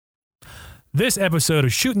This episode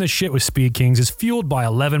of Shooting the Shit with Speed Kings is fueled by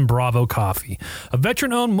 11 Bravo Coffee, a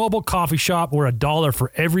veteran-owned mobile coffee shop where $1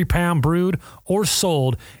 for every pound brewed or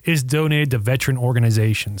sold is donated to veteran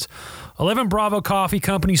organizations. 11 Bravo Coffee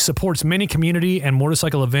Company supports many community and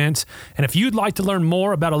motorcycle events, and if you'd like to learn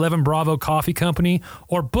more about 11 Bravo Coffee Company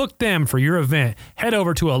or book them for your event, head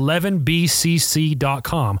over to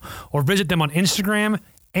 11bcc.com or visit them on Instagram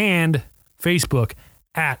and Facebook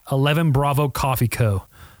at 11 Bravo Coffee Co.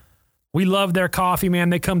 We love their coffee, man.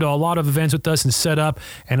 They come to a lot of events with us and set up,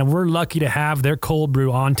 and we're lucky to have their cold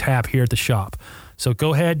brew on tap here at the shop. So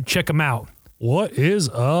go ahead, check them out. What is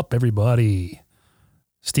up, everybody?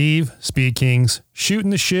 Steve, Speed Kings, Shooting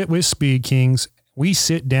the Shit with Speed Kings. We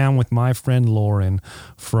sit down with my friend Lauren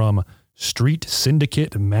from Street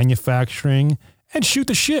Syndicate Manufacturing and shoot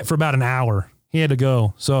the shit for about an hour. He had to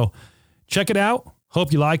go. So check it out.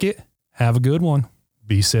 Hope you like it. Have a good one.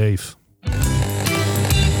 Be safe.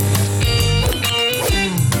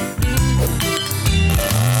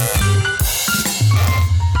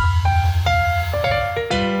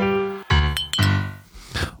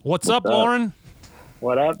 What's up, Lauren?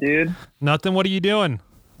 What up, dude? Nothing. What are you doing?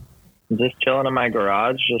 Just chilling in my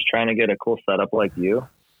garage, just trying to get a cool setup like you.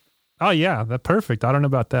 Oh, yeah. That's perfect. I don't know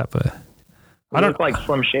about that, but... I look like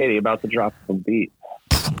Slim Shady about to drop a beat.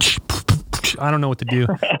 I don't know what to do.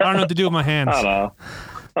 I don't know what to do with my hands. I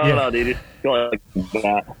don't know, dude. Just go like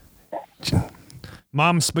that.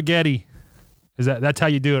 Mom spaghetti. That's how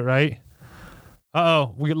you do it, right?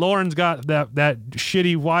 Uh-oh. Lauren's got that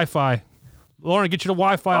shitty Wi-Fi. Lauren, get your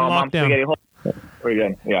Wi-Fi on lockdown. We're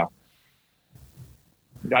good. Yeah.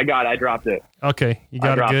 I got it. I dropped it. Okay. You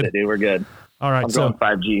got it good? I dropped it, dude. We're good. All right. I'm going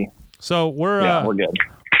 5G. So we're good.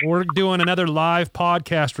 We're doing another live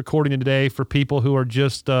podcast recording today for people who are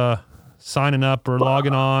just signing up or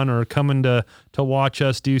logging on or coming to watch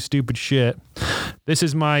us do stupid shit. This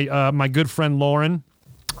is my good friend Lauren.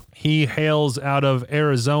 He hails out of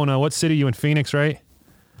Arizona. What city are you in? Phoenix, right?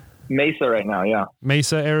 Mesa right now, yeah.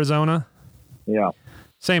 Mesa, Arizona? Yeah.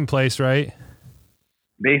 Same place, right?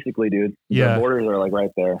 Basically, dude. Yeah. The borders are like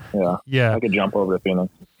right there. Yeah. Yeah. I could jump over to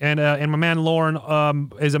Phoenix. And my man Lauren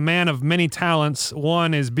is a man of many talents.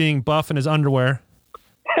 One is being buff in his underwear.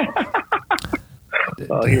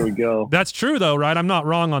 Oh, here we go. That's true, though, right? I'm not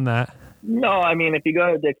wrong on that. No, I mean, if you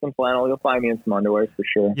go to Dixon Flannel, you'll find me in some underwear for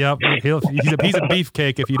sure. Yep. He's a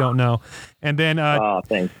beefcake if you don't know. And then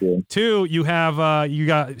thanks, dude. Two, you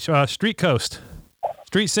got Street Coast.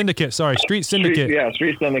 Street Syndicate. Street Syndicate.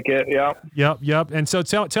 Street Syndicate. Yeah. Yep. And so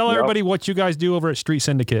tell everybody what you guys do over at Street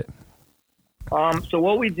Syndicate. So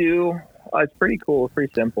what we do, it's pretty cool. It's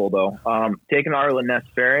pretty simple though. Take an Arlen Ness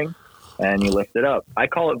fairing and you lift it up. I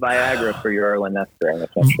call it Viagra for your Arlen Ness fairing,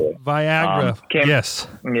 essentially. Viagra. Yes.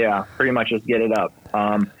 Yeah. Pretty much just get it up.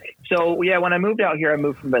 When I moved out here, I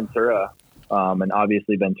moved from Ventura, and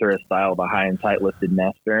obviously Ventura style, the high and tight lifted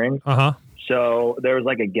Ness fairings. So there was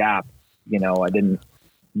like a gap.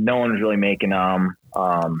 No one was really making them,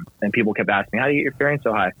 and people kept asking me, how do you get your fairing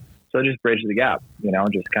so high? So I just bridged the gap,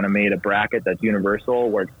 just kind of made a bracket that's universal,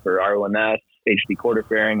 works for Arlen Ness, HD quarter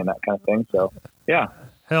fairing, and that kind of thing. So, yeah.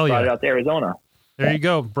 Hell yeah. Brought it out to Arizona. There you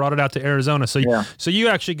go. Brought it out to Arizona. So, you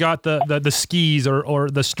actually got the skis or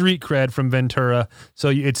the street cred from Ventura. So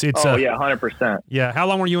it's 100%. Yeah. How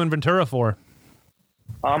long were you in Ventura for?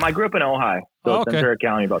 I grew up in Ojai, so it's Ventura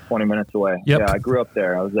County, about 20 minutes away. Yep. Yeah, I grew up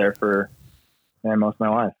there. I was there for most of my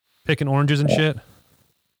life. Picking oranges and shit?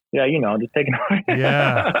 Yeah, just taking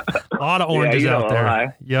Yeah. A lot of oranges out there.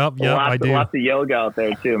 Ojai. Yep, I do. Lots of yoga out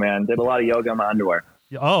there too, man. Did a lot of yoga in my underwear.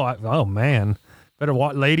 Oh man. Better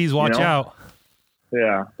ladies, watch out.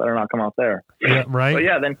 Yeah, better not come out there. Yeah, right.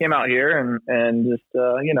 But then came out here and just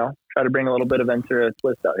try to bring a little bit of Ventura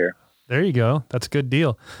twist out here. There you go. That's a good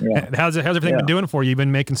deal. Yeah. How's everything been doing for you? You've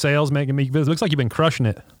been making sales, it looks like you've been crushing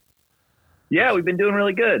it. Yeah, we've been doing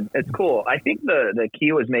really good. It's cool. I think the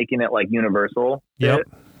key was making it like universal. Yep.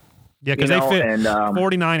 Yeah, because they fit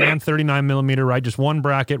 49 and 39 millimeter, right? Just one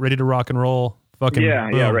bracket, ready to rock and roll. Fucking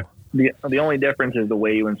boom. Yeah. Right. The only difference is the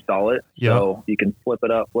way you install it. Yep. So you can flip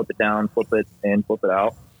it up, flip it down, flip it in, flip it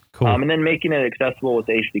out. Cool. And then making it accessible with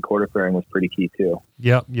HD quarter fairing was pretty key too.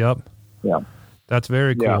 Yep. Yeah. That's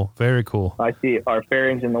very cool. Yeah. Very cool. I see our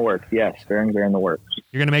fairings in the works. Yes, fairings are in the works.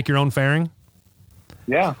 You're going to make your own fairing?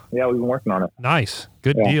 Yeah, we've been working on it. Nice.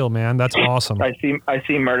 Good deal, man. That's awesome. I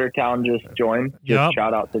see Murder Town just joined.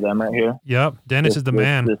 Shout out to them right here. Yep. Dennis is the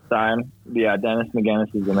man. This time. Yeah, Dennis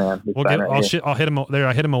McGinnis is the man. I'll hit him there.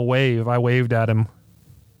 I hit him a wave. I waved at him.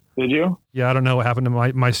 Did you? Yeah, I don't know what happened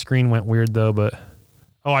to my screen went weird though, but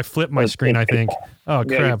I flipped my screen, I think. Oh,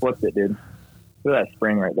 crap. Yeah, you flipped it, dude. Look at that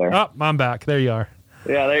spring right there. Oh, I'm back. There you are.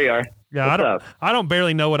 Yeah, there you are. Yeah, I don't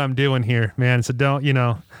barely know what I'm doing here, man. So don't, you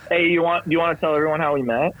know. Hey, do you want to tell everyone how we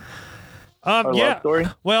met? Love story?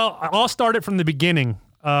 Well, I'll start it from the beginning.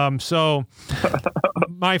 So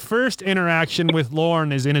my first interaction with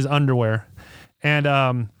Lauren is in his underwear.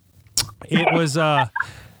 And it was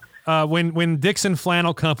when Dixon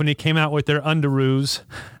Flannel Company came out with their underoos.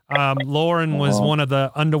 Lauren was one of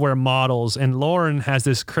the underwear models, and Lauren has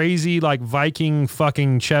this crazy like Viking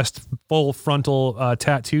fucking chest full frontal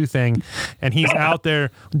tattoo thing, and he's out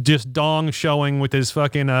there just dong showing with his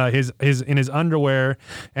fucking his in his underwear.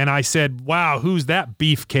 And I said, "Wow, who's that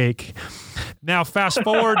beefcake?" Now fast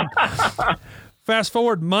forward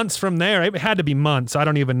months from there. It had to be months. I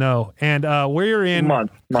don't even know. And we're in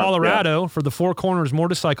Colorado for the Four Corners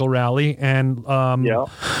Motorcycle Rally. And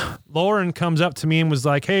Lauren comes up to me and was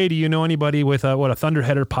like, "Hey, do you know anybody with a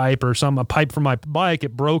Thunderheader pipe or a pipe for my bike?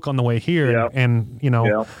 It broke on the way here." Yeah. And, you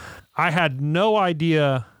know, I had no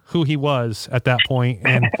idea who he was at that point.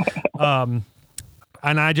 And,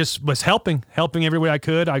 and I just was helping every way I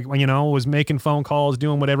could. I, you know, was making phone calls,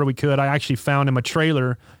 doing whatever we could. I actually found him a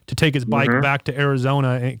trailer to take his bike back to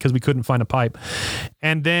Arizona because we couldn't find a pipe.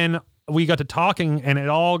 And then we got to talking, and it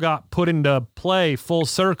all got put into play full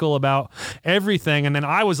circle about everything. And then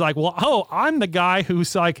I was like, well, I'm the guy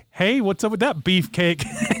who's like, "Hey, what's up with that beefcake?"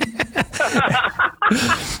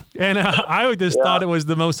 And I just thought it was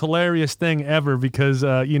the most hilarious thing ever because,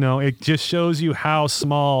 you know, it just shows you how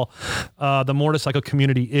small the motorcycle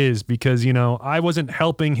community is because, you know, I wasn't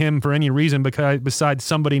helping him for any reason besides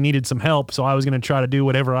somebody needed some help. So I was going to try to do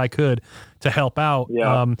whatever I could to help out.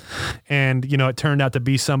 Yeah. And, you know, it turned out to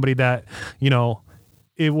be somebody that, you know,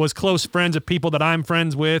 it was close friends of people that I'm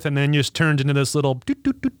friends with, and then just turned into this little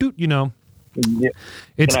doot, you know. Yeah.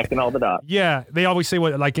 It's connecting all the dots. Yeah, they always say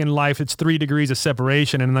like in life it's 3 degrees of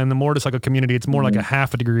separation, and then the motorcycle community it's more like a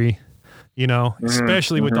half a degree, you know,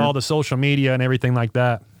 especially with all the social media and everything like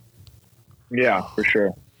that. Yeah, for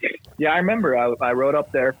sure. Yeah, I remember I rode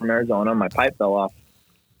up there from Arizona. My pipe fell off,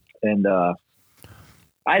 and I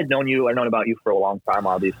had known about you for a long time.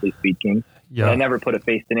 Obviously, Speed King. Yeah, I never put a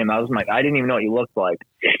face to him. I didn't even know what you looked like.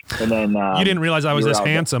 And then you didn't realize I was this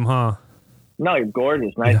handsome, huh? No, you're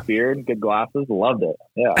gorgeous. Nice beard, good glasses. Loved it.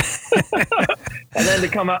 Yeah. And then to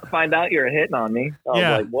come out and find out you're hitting on me, I was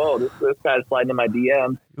like, whoa, this guy's sliding in my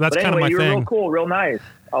DMs. That's kind of my thing. You were real cool, real nice.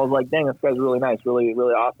 I was like, dang, this guy's really nice, really,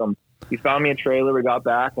 really awesome. You found me a trailer, we got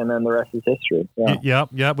back, and then the rest is history. Yeah.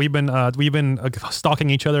 Yep. We've been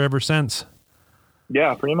stalking each other ever since.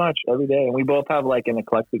 Yeah, pretty much every day. And we both have like an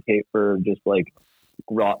eclectic hate for just like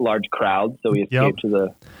large crowds, so we escape to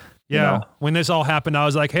the... Yeah. You know? When this all happened, I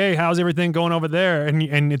was like, "Hey, how's everything going over there?"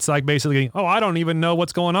 And it's like basically, "Oh, I don't even know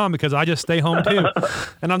what's going on because I just stay home too."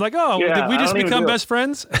 And I'm like, "Oh, did we just become best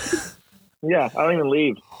friends?" Yeah, I don't even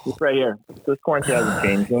leave. Just right here. This quarantine hasn't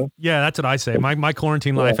changed me. Yeah, that's what I say. My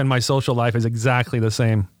quarantine life and my social life is exactly the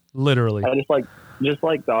same. Literally. I just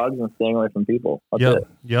like dogs and staying away from people. That's it.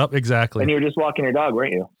 Yep, exactly. And you were just walking your dog,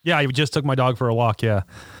 weren't you? Yeah, I just took my dog for a walk, yeah.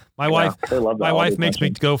 My wife makes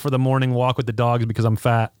me go for the morning walk with the dogs because I'm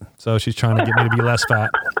fat. So she's trying to get me to be less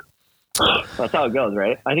fat. That's how it goes,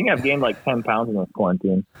 right? I think I've gained like 10 pounds in this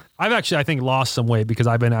quarantine. I've actually, I think, lost some weight because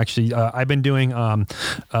I've been doing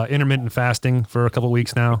intermittent fasting for a couple of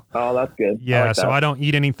weeks now. Oh, that's good. Yeah, like so I don't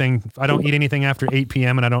eat anything. I don't eat anything after 8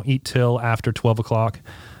 p.m. and I don't eat till after 12 o'clock.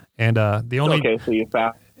 And the only... Okay, so you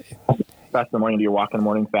fast in the morning, do you walk in the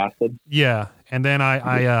morning fasted? Yeah, and then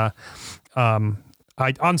I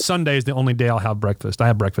on Sundays, the only day I'll have breakfast. I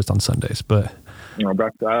have breakfast on Sundays, but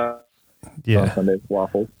breakfast. On Sundays,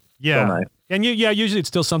 waffles. Yeah, so nice. And usually it's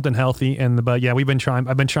still something healthy. But yeah, I've been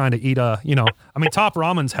trying to eat Top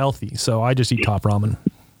Ramen's healthy, so I just eat Top Ramen.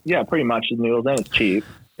 Yeah, pretty much the noodles, and it's cheap.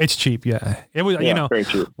 It's cheap, yeah. It was, very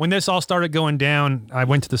cheap. When this all started going down, I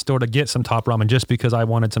went to the store to get some Top Ramen just because I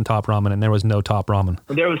wanted some Top Ramen, and there was no Top Ramen.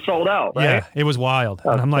 There was sold out, right? Yeah, it was wild.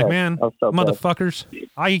 And I'm like, man, motherfuckers,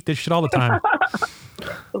 I eat this shit all the time.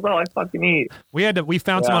 That's all I fucking eat. We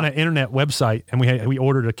found some on an internet website, and we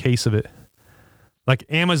ordered a case of it. Like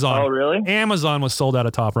Amazon. Oh, really? Amazon was sold out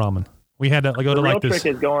of Top Ramen. We had to go to like this. The real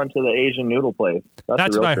trick is going to the Asian noodle place.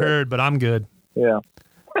 That's what I heard, but I'm good. Yeah.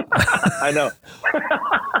 I know.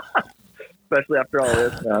 Especially after all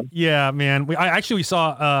this, man. Yeah, man. We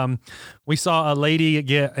saw a lady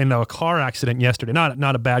get in a car accident yesterday.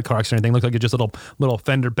 Not a bad car accident. It looked like just a little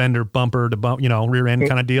fender bender bumper to bump, rear end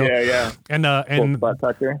kind of deal. Yeah. And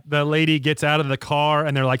the lady gets out of the car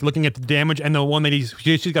and they're like looking at the damage. And the one lady,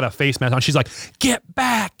 she's got a face mask on. She's like, "Get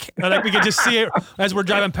back!" And we could just see it as we're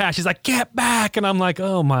driving past. She's like, "Get back!" And I'm like,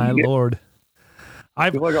 "Oh my Lord."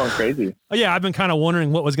 People are going crazy. Yeah, I've been kind of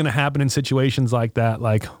wondering what was going to happen in situations like that.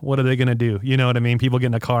 Like, what are they going to do? You know what I mean? People get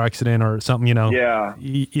in a car accident or something, you know? Yeah.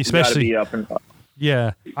 Especially. You gotta be up and up.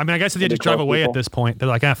 Yeah. I mean, I guess if they just drive away at this point, they're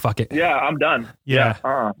like, fuck it. Yeah, I'm done.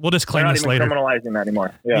 Yeah. We'll just claim this later. We're not even criminalizing that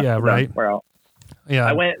anymore. Yeah, right. Done. We're out.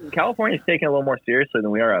 Yeah. California's taking it a little more seriously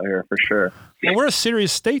than we are out here, for sure. Well, we're a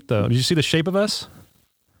serious state, though. Did you see the shape of us?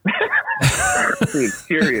 Dude,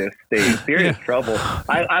 serious state, serious trouble.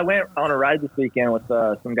 I went on a ride this weekend with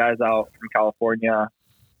some guys out from California,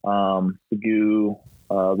 Goo,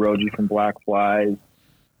 Roji from Black Flies.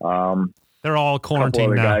 They're all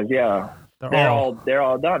quarantined now. Guys, yeah. They're all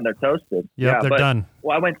done. They're toasted. Yep, they're done.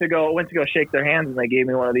 Well, I went to go shake their hands, and they gave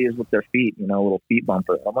me one of these with their feet, you know, a little feet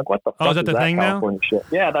bumper. I'm like, what the fuck? Oh, is that the thing now? Shit?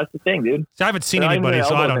 Yeah, that's the thing, dude. See, I haven't seen anybody,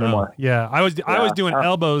 so I don't know. Anymore. Yeah, I was doing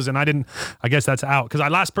elbows, and I guess that's out because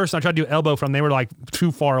last person I tried to do elbow from, they were like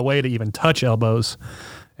too far away to even touch elbows,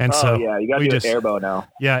 and so yeah, you got to do an airbow now.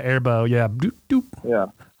 Yeah, airbow. Yeah, doop, doop.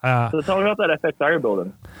 Yeah. So tell me about that FXR you're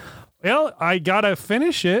building. Well, I gotta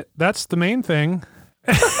finish it. That's the main thing.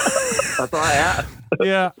 That's all I asked.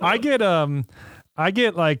 Yeah, I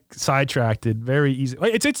get like sidetracked very easy.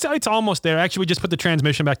 It's almost there. Actually, we just put the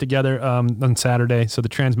transmission back together on Saturday, so the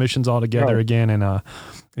transmission's all together again. And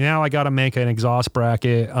now I got to make an exhaust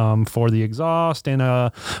bracket for the exhaust and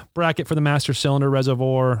a bracket for the master cylinder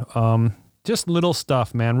reservoir. Just little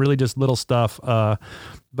stuff, man. Really, just little stuff.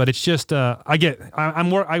 But it's just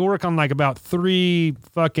I work on like about 3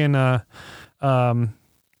 fucking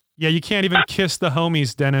yeah, you can't even kiss the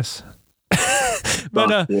homies, Dennis.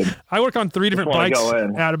 But I work on 3 different bikes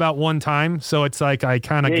at about one time, so it's like I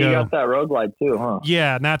kind of go. You got that Road Glide too, huh?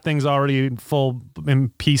 Yeah, and that thing's already full in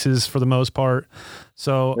pieces for the most part.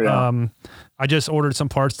 So I just ordered some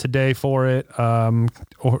parts today for it,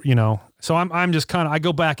 So I'm just kind of I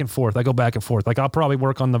go back and forth. Like I'll probably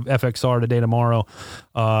work on the FXR today, tomorrow,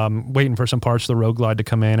 waiting for some parts of the Road Glide to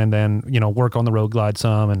come in, and then work on the Road Glide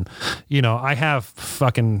some, and I have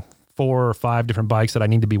fucking 4 or 5 different bikes that I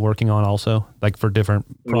need to be working on also, like for different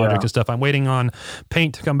projects and stuff. I'm waiting on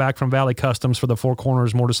paint to come back from Valley Customs for the Four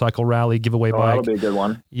Corners Motorcycle Rally giveaway bike. That'll be a good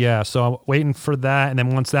one. Yeah, so I'm waiting for that, and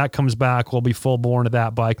then once that comes back, we'll be full bore into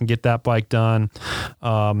that bike and get that bike done.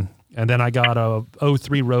 And then I got a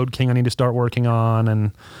 03 Road King I need to start working on,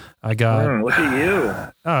 and I got look at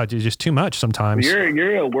you. Oh, just too much sometimes.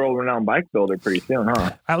 You're a world-renowned bike builder pretty soon,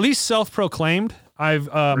 huh? At least self-proclaimed. I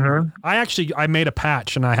made a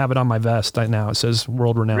patch and I have it on my vest right now. It says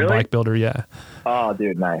world-renowned bike builder. Yeah. Oh,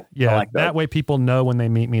 dude, nice. Yeah, I like that way people know when they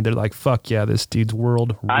meet me. They're like, "Fuck yeah, this dude's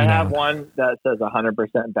world-renowned." I have one that says 100%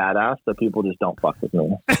 badass, so people just don't fuck with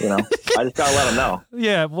me. I just gotta let them know.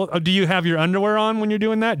 Yeah. Well, do you have your underwear on when you're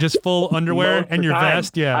doing that? Just full underwear and your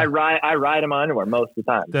vest? Yeah. I ride in my underwear most of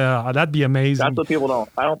the time. That'd be amazing. That's what people don't.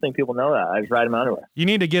 I don't think people know that. I just ride in my underwear. You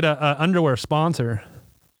need to get a underwear sponsor.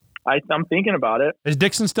 I'm thinking about it. Is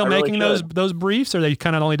Dixon still making those briefs, or they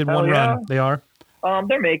kind of only did one run? They are.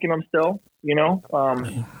 They're making them still.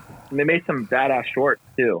 They made some badass shorts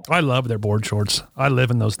too. I love their board shorts. I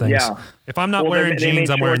live in those things. Yeah. If I'm not wearing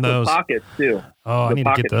jeans, I'm wearing those. Pockets too. Oh, I need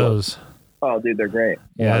to get those. Oh, dude, they're great.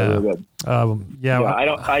 Yeah, they're really good.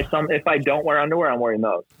 If I don't wear underwear, I'm wearing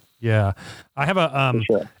those. Yeah, I have a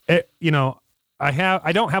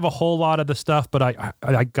I don't have a whole lot of the stuff, but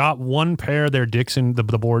I got one pair of their Dixon, the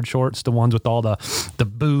board shorts, the ones with all the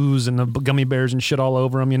booze and the gummy bears and shit all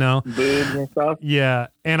over them, Boobs and stuff. Yeah,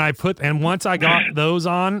 and once I got those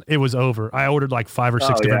on, it was over. I ordered like 5 or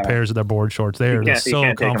 6 different pairs of their board shorts. They're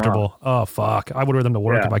so comfortable. Oh fuck, I would wear them to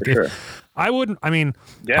work if I could. Sure. I wouldn't. I mean,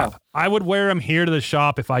 I would wear them here to the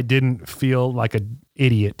shop if I didn't feel like an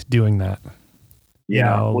idiot doing that.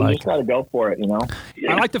 Yeah, you just gotta go for it,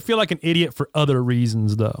 I like to feel like an idiot for other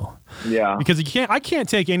reasons, though. Yeah, because I can't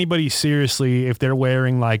take anybody seriously if they're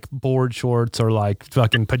wearing like board shorts or like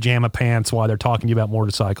fucking pajama pants while they're talking to you about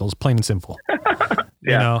motorcycles. Plain and simple.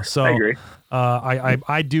 So I agree.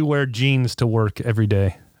 I do wear jeans to work every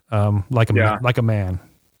day, like a man.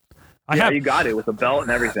 You got it with a belt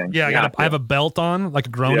and everything. Yeah, I have a belt on like a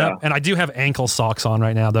grown-up, and I do have ankle socks on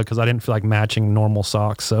right now though because I didn't feel like matching normal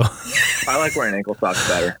socks. So I like wearing ankle socks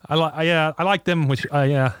better. I like them. Which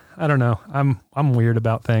I don't know. I'm weird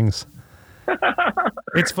about things.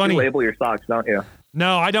 It's funny. You label your socks, don't you?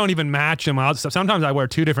 No, I don't even match them. Sometimes I wear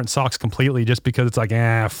 2 different socks completely just because it's like,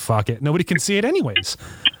 fuck it. Nobody can see it anyways.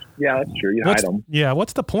 Yeah, that's true. You hide them. Yeah,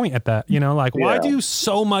 what's the point at that? Why do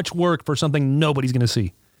so much work for something nobody's going to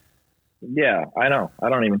see? Yeah, I know. I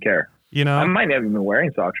don't even care. I might not even be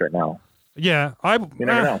wearing socks right now. Yeah, you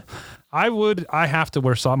never know. I have to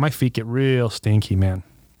wear socks. My feet get real stinky, man.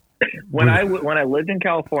 When I lived in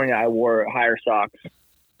California, I wore higher socks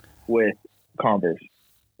with Converse.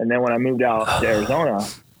 And then when I moved out to Arizona,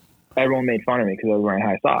 everyone made fun of me because I was wearing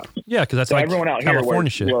high socks. Yeah, because that's so like everyone out California here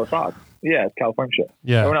wears shit. low socks. Yeah, it's California shit.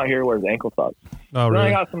 Yeah. Everyone out here wears ankle socks. Oh, so really?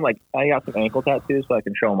 I got some ankle tattoos so I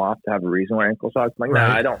can show them off to have a reason to wear ankle socks. I'm like,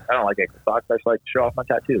 nah, I don't like ankle socks. I just like to show off my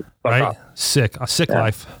tattoos. Right? Off. Sick. A sick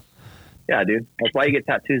life. Yeah, dude. That's why you get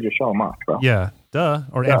tattoos, to show them off, bro. Yeah. Duh.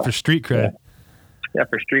 And for street cred. Yeah,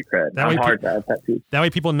 for street cred. I'm hard to have tattoos. That way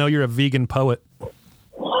people know you're a vegan poet.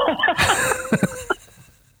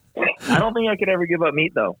 I don't think I could ever give up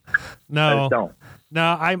meat, though. No. I just don't.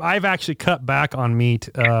 No, I've actually cut back on meat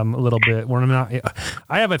a little bit. When I'm not,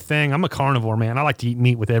 I have a thing. I'm a carnivore, man. I like to eat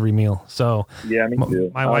meat with every meal. So yeah, me too.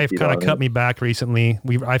 My wife kind of cut me back recently.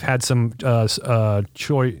 I've had some soy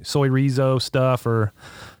rizo stuff or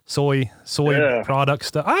soy product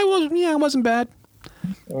stuff. It wasn't bad.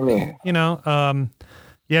 You know,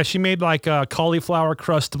 yeah, she made like a cauliflower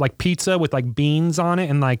crust like pizza with like beans on it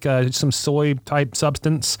and like some soy type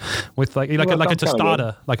substance with like a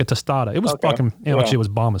tostada, like a tostada. It was fucking, shit was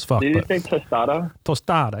bomb as fuck. Did you say tostada?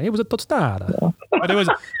 Tostada. It was a tostada. Yeah. but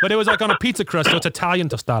it was like on a pizza crust, so it's Italian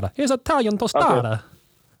tostada. It's Italian tostada.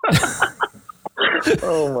 Okay.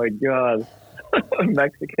 Oh my god.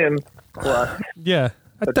 Mexican plus. Yeah.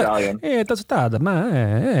 Italian. Tostada,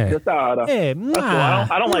 man. Tostada. Cool.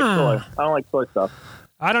 I don't like soy. I don't like soy stuff.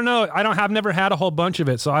 I don't know. I've never had a whole bunch of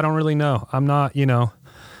it, so I don't really know. I'm not,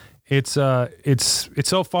 it's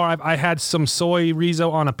so far. I had some soy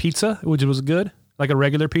rizo on a pizza, which was good, like a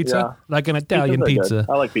regular pizza, like an Italian pizza.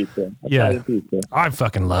 I like pizza. Italian pizza. I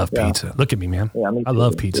fucking love pizza. Look at me, man. Yeah, me too. I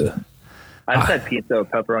love pizza. I just had pizza with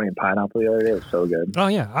pepperoni and pineapple the other day. It was so good. Oh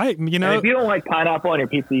yeah, and if you don't like pineapple on your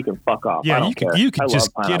pizza, you can fuck off. Yeah, you can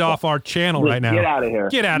just get off our channel right now. Get out of here.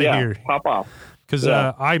 Get out of here. Pop off. Because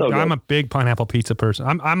I'm a big pineapple pizza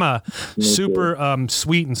person. I'm a super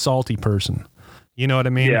sweet and salty person. You know what I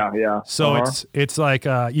mean? Yeah. So it's like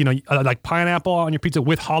like pineapple on your pizza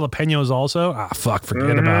with jalapenos also.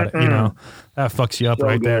 Forget about it. That fucks you up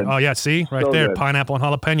there. Oh yeah, see right there, pineapple and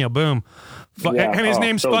jalapeno. Boom. And his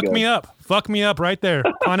name's Fuck Me Up. Fuck Me Up right there.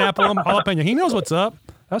 Pineapple and jalapeno. He knows what's up.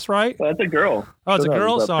 That's right. Well, that's a girl. Oh, it's a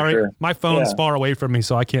girl? Sorry. Sure. My phone's far away from me,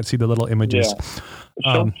 so I can't see the little images.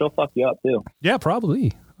 Yeah. She'll fuck you up, too. Yeah,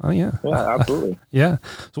 probably. Oh, yeah. Yeah, absolutely. Yeah.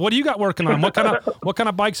 So what do you got working on? What kind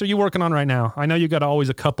of bikes are you working on right now? I know you got always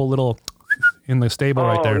a couple little in the stable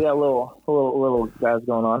right there. Yeah, little guys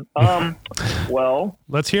going on. Well.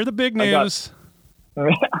 Let's hear the big news. I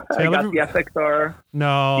got the FXR.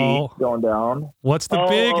 No. Going down. What's the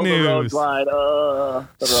big news? The Road Glide. The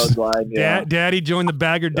Road Glide. Yeah. Daddy joined the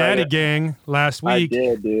Bagger Daddy gang last week. I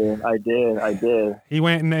did, dude. I did. He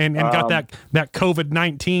went and got that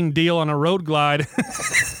COVID-19 deal on a Road Glide.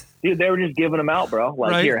 Dude, they were just giving them out, bro.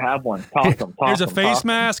 Like, here, have one. Toss them. Here's a face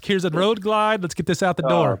mask. Here's a Road Glide. Let's get this out the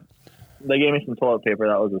door. They gave me some toilet paper.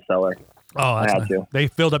 That was a seller. Oh, I had to. They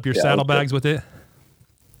filled up your saddlebags with it?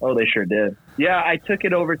 Oh, they sure did. Yeah, I took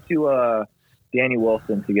it over to Danny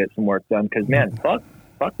Wilson to get some work done because, man, fuck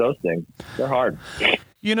those things. They're hard.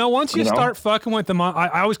 Once you start fucking with them,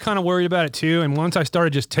 I was kind of worried about it too. And once I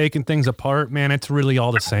started just taking things apart, man, it's really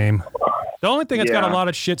all the same. The only thing that's got a lot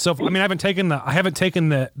of shit. So I haven't taken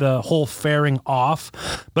the whole fairing off,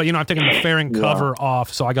 but I've taken the fairing cover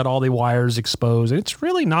off, so I got all the wires exposed. It's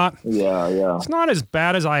really not. Yeah. It's not as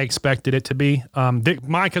bad as I expected it to be.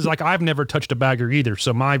 Because I've never touched a bagger either,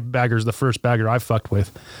 so my bagger's the first bagger I've fucked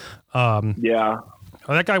with.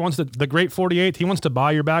 That guy wants the Great 48. He wants to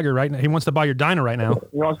buy your bagger right now. He wants to buy your Dyna right now.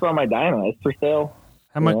 He wants to buy my Dyna. It's for sale.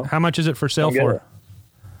 How much is it for sale for?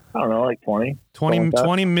 I don't know, like 20.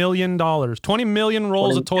 $20 million. 20 million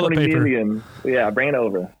rolls of toilet paper. Million. Yeah, bring it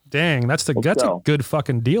over. Dang, that's a good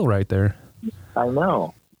fucking deal right there. I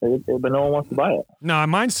know. But no one wants to buy it. No,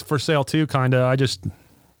 mine's for sale too, kind of.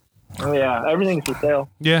 Yeah, everything's for sale.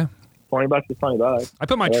 Yeah. $20 is $20. I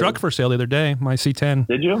put my truck for sale the other day, my C10.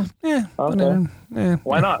 Did you? Yeah. Okay.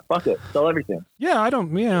 Why not? Fuck it. Sell everything. Yeah, I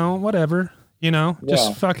don't, whatever.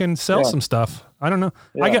 Just fucking sell some stuff. I don't know.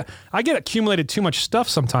 Yeah. I get accumulated too much stuff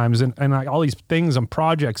sometimes, and all these things and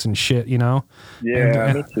projects and shit. Yeah,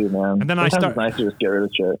 me too, man. And then sometimes it's nice to just get rid of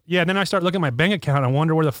shit. Yeah, then I start looking at my bank account and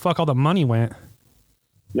wonder where the fuck all the money went.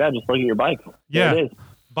 Yeah, just look at your bike. Yeah, it is.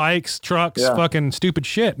 Bikes, trucks, fucking stupid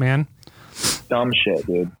shit, man. Dumb shit,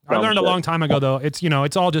 dude. I learned a long time ago, though. It's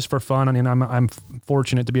it's all just for fun. I mean, I'm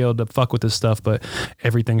fortunate to be able to fuck with this stuff, but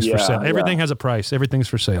everything's for sale. Everything has a price. Everything's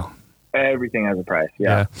for sale. Everything has a price.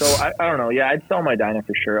 Yeah. So I don't know. Yeah, I'd sell my Dyna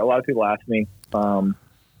for sure. A lot of people ask me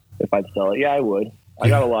if I'd sell it. Yeah, I would. I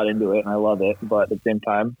got a lot into it and I love it, but at the same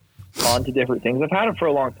time, on to different things. I've had it for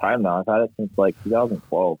a long time now. I've had it since like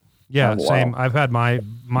 2012. Yeah, same. I've had my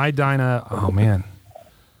Dyna. Oh man,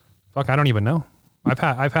 fuck, I don't even know.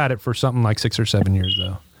 I've had it for something like 6 or 7 years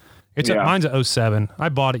though. Mine's a 07. I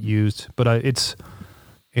bought it used, but it's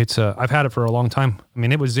I've had it for a long time. I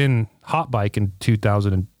mean, it was in Hot Bike in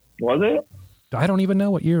 2000. Was it? I don't even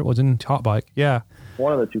know what year it was in Hot Bike. Yeah.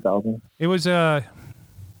 One of the 2000s. It was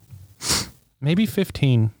maybe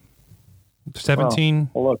 15, 17.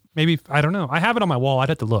 Oh, well, look. Maybe, I don't know. I have it on my wall. I'd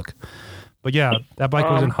have to look. But yeah, that bike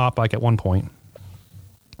was in Hot Bike at one point.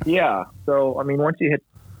 Yeah. So, I mean, once you hit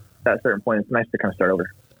that certain point, it's nice to kind of start over,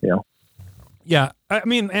 you know? Yeah. I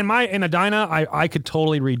mean, in a Dyna, I could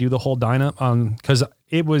totally redo the whole Dyna because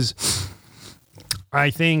it was, I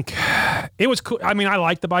think, it was cool. I mean, I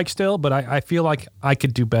like the bike still, but I feel like I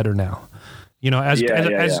could do better now. You know,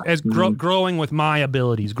 as growing with my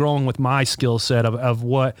abilities, growing with my skill set of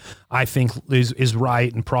what I think is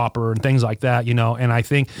right and proper and things like that, you know, and I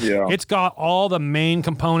think it's got all the main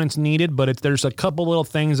components needed, but there's a couple little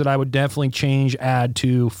things that I would definitely change, add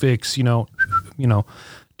to, fix, you know,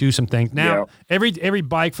 do some things. Now, every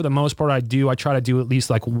bike for the most part I try to do at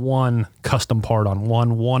least like one custom part on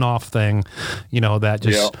one-off thing, you know, that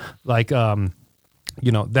just like,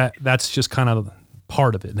 you know, that's just kind of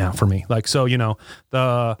part of it now for me. Like, so, you know,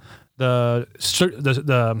 my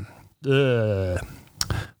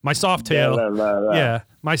soft tail,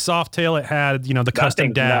 my soft tail, it had, you know, the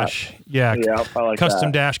custom dash. I like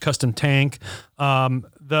custom dash, custom tank.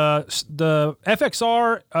 The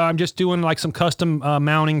FXR, I'm just doing like some custom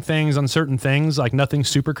mounting things on certain things, like nothing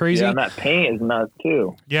super crazy. Yeah, and that paint is nuts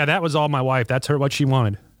too. Yeah, that was all my wife. That's what she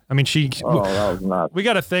wanted. I mean, that was nuts. We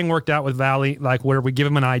got a thing worked out with Valley, like where we give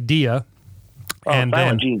him an idea. And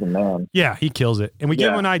then, man. Yeah, he kills it. And we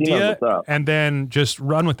give him an idea and then just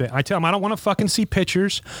run with it. I tell him, I don't want to fucking see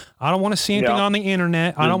pictures. I don't want to see anything on the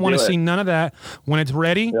internet. I don't want to see none of that. When it's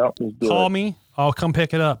ready, call me. I'll come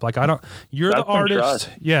pick it up. Like, you're the artist.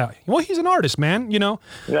 Yeah. Well, he's an artist, man, you know?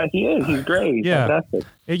 Yeah, he is. He's great. He's fantastic.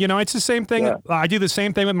 You know, it's the same thing. Yeah. I do the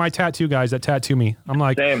same thing with my tattoo guys that tattoo me. I'm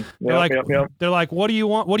like, same. They're like, what do you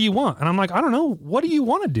want? What do you want? And I'm like, I don't know. What do you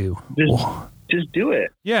want to do? Just do it.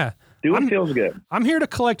 Yeah. Do what feels good. I'm here to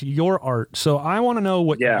collect your art, so I want to know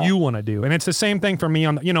what you want to do. And it's the same thing for me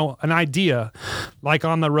on, you know, an idea, like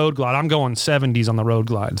on the Road Glide. I'm going 70s on the Road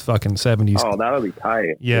Glide, fucking 70s. Oh, that'll be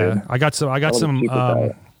tight. Yeah, dude. I got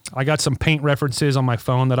some paint references on my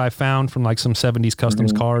phone that I found from like some 70s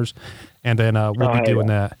customs cars, and then we'll be doing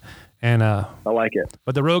that. And I like it.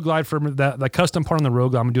 But the Road Glide, for the custom part on the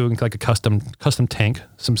Road Glide, I'm doing like a custom tank,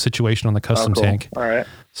 some situation on the custom tank. All right.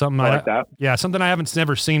 Something I like that. Yeah, something I haven't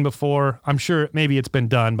never seen before. I'm sure maybe it's been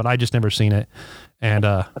done, but I just never seen it. And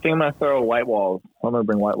I think I'm gonna throw white walls. I'm gonna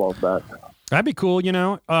bring white walls back. That'd be cool, you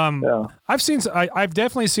know. I've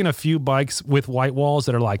definitely seen a few bikes with white walls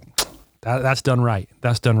that are like, that's done right.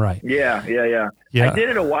 That's done right. Yeah. I did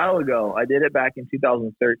it a while ago. I did it back in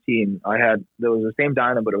 2013. There was the same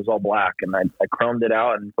Dyna, but it was all black, and I chromed it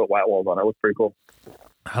out and put white walls on it. It was pretty cool.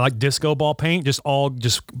 I like disco ball paint, just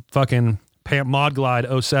fucking Mod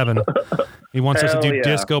Glide 07. He wants us to do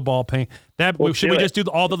disco ball paint. Should we just do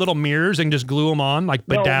all the little mirrors and just glue them on, like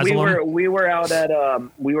bedazzle them? We were out at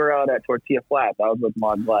Tortilla Flats. I was with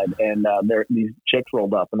Mod Glide, and these chicks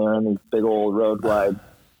rolled up, and they're in these big old Road Glides.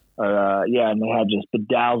 And they had just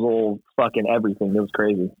bedazzled fucking everything. It was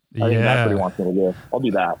crazy. I think that's what he wants me to do. I'll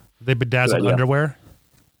do that. They bedazzled underwear?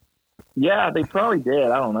 Yeah, they probably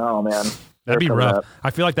did. I don't know, man. That'd be rough. I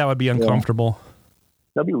feel like that would be uncomfortable.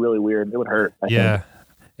 That'd be really weird. It would hurt. I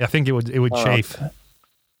think it would chafe.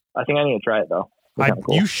 I think I need to try it though.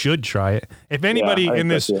 Cool. You should try it. If anybody in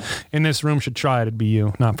this room should try it, it'd be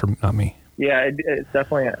you, not me. Yeah, it's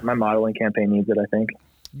definitely my modeling campaign needs it, I think.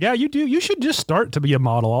 Yeah, you do. You should just start to be a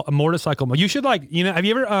model, a motorcycle. You should have you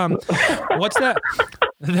ever what's that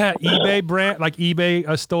eBay brand, like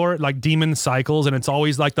eBay store, like Demon Cycles, and it's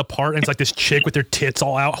always like the part, and it's like this chick with her tits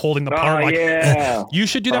all out holding the part. You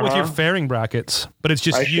should do that with your fairing brackets, but it's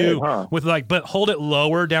just with but hold it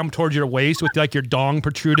lower down towards your waist with like your dong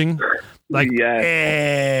protruding. Like,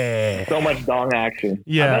 so much dong action.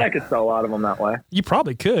 Yeah, I bet I could sell a lot of them that way. You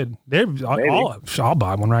probably could. I'll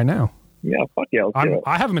buy one right now. Yeah, fuck yeah.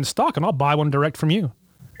 I have them in stock, and I'll buy one direct from you.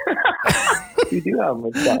 You do have them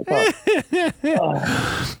in stock. Huh?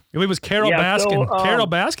 If it was Carol Baskin, Carol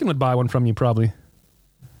Baskin would buy one from you probably.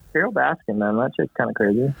 Carol Baskin, man, that chick's kind of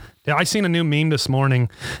crazy. Yeah, I seen a new meme this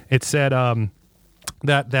morning. It said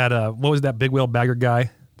that what was that big wheel bagger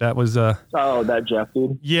guy? That was that Jeff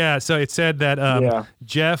dude. Yeah, so it said that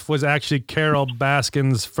Jeff was actually Carol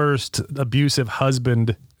Baskin's first abusive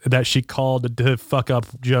husband that she called to fuck up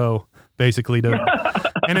Joe, basically.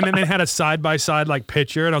 And then they had a side-by-side like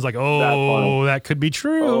picture, and I was like, oh, that could be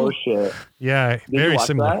true. Oh, shit. Yeah, Did very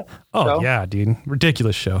similar. Yeah, dude.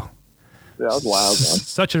 Ridiculous show. That was wild, man.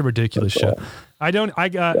 Such a ridiculous show.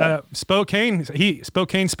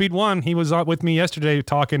 Spokane Speed 1, he was with me yesterday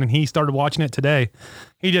talking, and he started watching it today.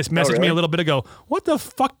 He just messaged me a little bit ago. What the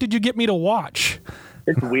fuck did you get me to watch?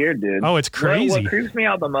 It's weird, dude. Oh, it's crazy. What creeps me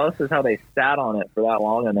out the most is how they sat on it for that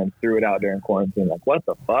long and then threw it out during quarantine. Like, what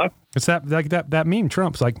the fuck? It's that meme.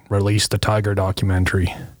 Trump's like, release the Tiger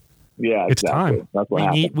documentary. Yeah, it's exactly. time. That's what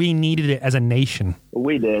happened. We needed it as a nation.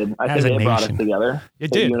 We did. I think it brought us together. It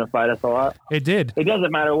did. Unified us a lot. It did. It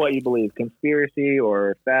doesn't matter what you believe, conspiracy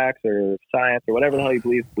or facts or science or whatever the hell you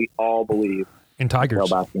believe. We all believe in tigers.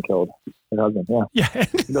 Carole Baskin killed her husband. Yeah.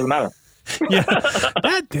 It doesn't matter. Yeah,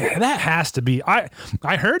 that has to be. I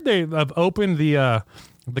heard they have opened the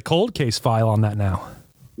cold case file on that now.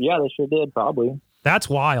 Yeah, they sure did. Probably. That's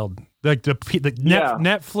wild.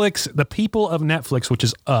 Netflix, the people of Netflix, which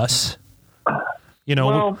is us. You know.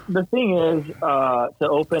 Well, the thing is, to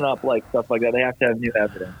open up like stuff like that, they have to have new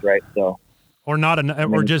evidence, right? So. Or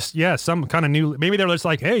some kind of new. Maybe they're just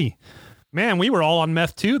like, hey. Man, we were all on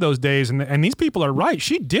meth too those days, and these people are right.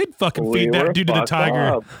 She did fucking feed that dude to the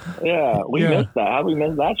tiger. Up. Yeah, we missed that. How we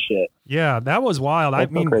missed that shit? Yeah, that was wild. That's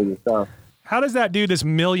some crazy stuff. How does that dude, this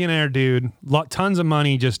millionaire dude, tons of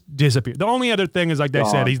money, just disappear? The only other thing is, like they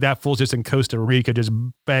said, that fool's just in Costa Rica, just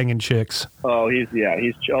banging chicks. Oh,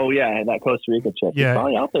 that Costa Rica chick. Yeah, he's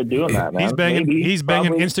probably out there doing that, man. He's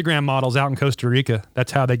banging Instagram models out in Costa Rica.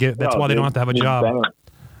 That's how they get. That's why they don't have to have a job.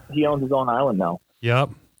 He owns his own island now.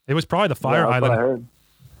 Yep. It was probably the Fire Island. What I heard.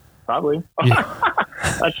 Probably. Yeah.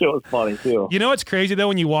 That shit was funny too. You know what's crazy though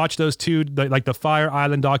when you watch those two, like the Fire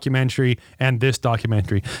Island documentary and this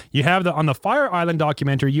documentary? You have on the Fire Island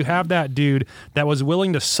documentary, you have that dude that was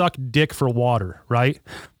willing to suck dick for water, right?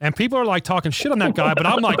 And people are like talking shit on that guy, but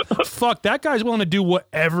I'm like, fuck, that guy's willing to do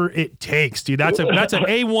whatever it takes, dude. That's an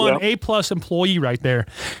A1, A+ employee right there.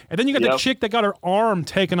 And then you got the chick that got her arm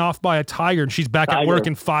taken off by a tiger, and she's back at work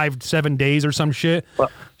in 5-7 days or some shit.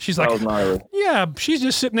 She's like, yeah, she's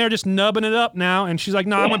just sitting there just nubbing it up now, and she's like,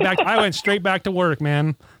 no, I went straight back to work,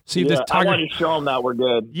 man. See if this tiger. I want to show him that we're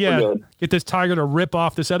good. Yeah, we're good. Get this tiger to rip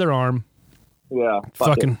off this other arm. Yeah,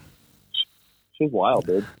 fucking. She's wild,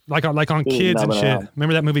 dude. Like on Kids and shit. Out.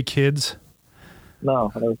 Remember that movie Kids?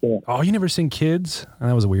 No, I never seen it. Oh, you never seen Kids? Oh,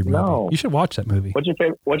 that was a weird movie. No. You should watch that movie. What's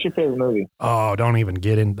your favorite movie? Oh, don't even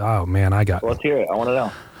get in. Oh man, Let's hear it. I want to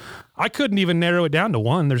know. I couldn't even narrow it down to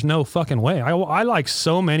one. There's no fucking way. I like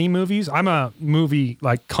so many movies. I'm a movie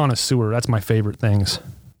like connoisseur. That's my favorite things.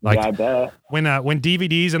 Like, yeah, I bet. When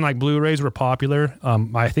DVDs and like Blu-rays were popular,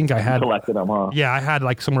 I think I had collected them, huh? Yeah, I had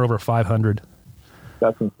like somewhere over 500.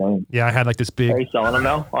 That's insane. Yeah, I had like this big. Are you selling them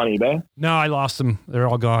now on eBay? No, I lost them. They're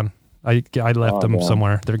all gone. I left them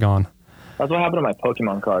somewhere. They're gone. That's what happened to my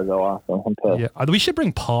Pokemon cards, though. Awesome. I'm pissed. Yeah, we should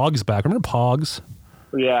bring Pogs back. Remember Pogs?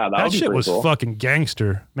 Yeah, that shit was cool. fucking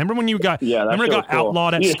gangster. Remember when you got? Yeah, remember it got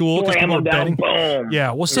outlawed at school because people were betting. Boom.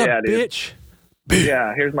 Yeah, what's up, bitch?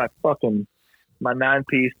 Yeah, here's my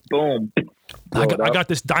 9-piece. Boom. I got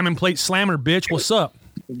this diamond plate slammer, bitch. What's up?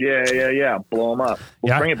 Yeah. Blow them up.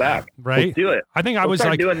 We'll bring it back. Right? Let's do it. I think I was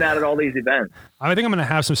like doing that at all these events. I think I'm gonna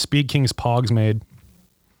have some Speed Kings Pogs made.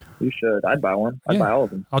 You should. I'd buy one. I'd buy all of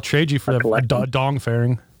them. I'll trade you for a dong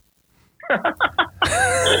fairing.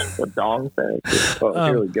 The dong fairing. Oh,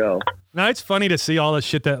 here we go. Now it's funny to see all the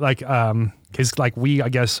shit that because we, I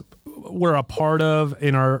guess, were a part of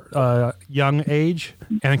in our young age,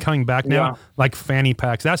 and then coming back now, like fanny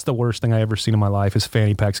packs. That's the worst thing I ever seen in my life is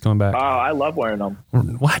fanny packs coming back. Oh, I love wearing them.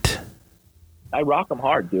 What? I rock them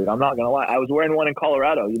hard, dude. I'm not gonna lie. I was wearing one in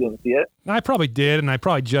Colorado. You didn't see it? I probably did, and I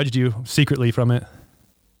probably judged you secretly from it.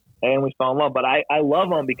 And we fell in love, but I love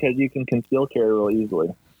them because you can conceal carry real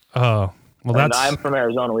easily. Oh, well, and I'm from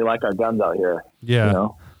Arizona. We like our guns out here. Yeah, you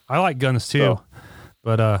know? I like guns too,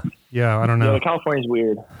 but I don't know. Yeah, California's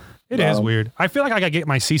weird. It is weird. I feel like I gotta get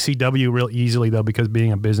my CCW real easily though because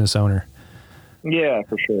being a business owner. Yeah,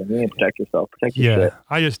 for sure. You need to protect yourself. Protect your shit.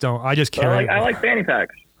 I just don't. I just carry. I like fanny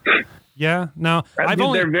packs. Yeah. No.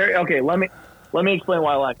 They're very okay. Let me explain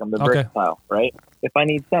why I like them. They're versatile, right? If I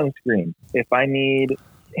need sunscreen, if I need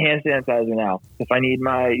hand sanitizer now, if I need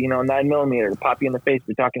my 9mm to pop you in the face,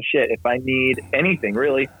 we're talking shit. If I need anything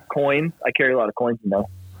really, coins. I carry a lot of coins in there.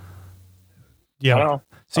 Yeah. I don't know.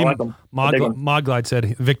 See, Moglide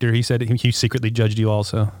said, Victor, he said he secretly judged you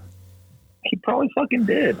also. He probably fucking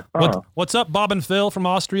did. What's up, Bob and Phil from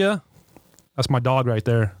Austria? That's my dog right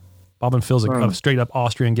there. Bob and Phil's a straight up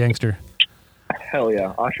Austrian gangster. Hell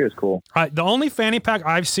yeah. Austria is cool. The only fanny pack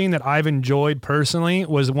I've seen that I've enjoyed personally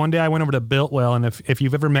was one day I went over to Biltwell, and if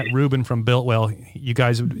you've ever met Ruben from Biltwell, you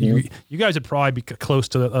guys would probably be close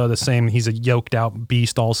to the same. He's a yoked out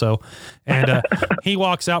beast also. And he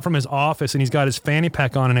walks out from his office, and he's got his fanny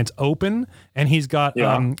pack on, and it's open, and he's got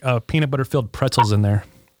peanut butter filled pretzels in there.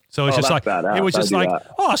 So it's just like, badass. it was just like,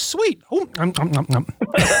 oh, sweet. Oh,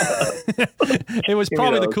 it was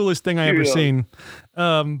probably the coolest thing I ever seen.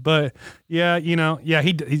 But yeah,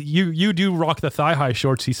 you do rock the thigh high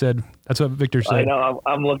shorts. He said, that's what Victor said. I know.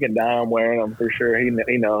 I'm looking down. I'm wearing them for sure.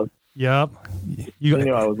 He knows. Yep. You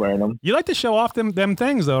knew I was wearing them. You like to show off them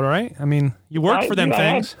things though, right? I mean, you work for them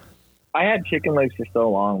things. I had chicken legs for so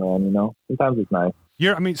long, man, sometimes it's nice.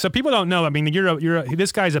 So people don't know. I mean,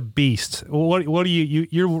 this guy's a beast. What do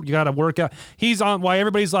you got to work out? He's on. Why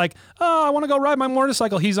everybody's like, oh, I want to go ride my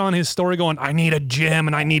motorcycle. He's on his story going, I need a gym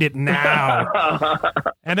and I need it now.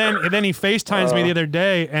 and then he FaceTimes me the other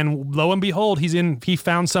day, and lo and behold, he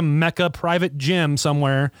found some Mecca private gym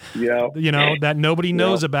somewhere. Yeah. That nobody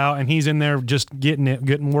knows about, and he's in there just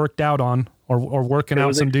getting worked out on or working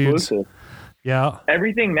out some exclusive dudes. Yeah.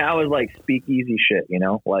 Everything now is like speakeasy shit.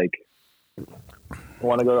 Like.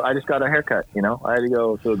 Want to go? I just got a haircut. I had to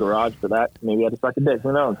go to a garage for that. Maybe I had to suck a dick.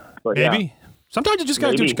 Who knows? But maybe sometimes you just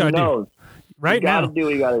gotta do what you gotta do. Right now, do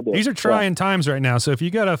what you gotta do. These are trying times right now. So if you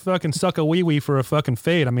gotta fucking suck a wee wee for a fucking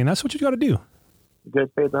fade, I mean that's what you gotta do.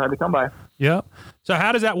 Good fades are hard to come by. Yeah. So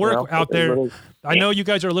how does that work out there? I know you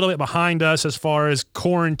guys are a little bit behind us as far as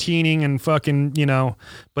quarantining and fucking,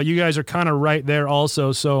 but you guys are kind of right there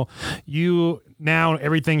also. So now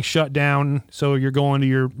everything's shut down. So you're going to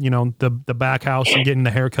your, the back house and getting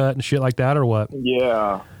the haircut and shit like that, or what?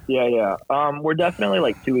 Yeah. We're definitely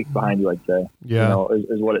like 2 weeks behind you, I'd say. Yeah.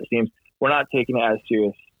 Is what it seems. We're not taking it as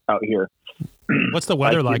serious out here. What's the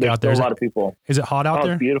weather like out there? There's a lot of people. Is it hot out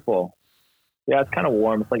there? It's beautiful. Yeah, it's kind of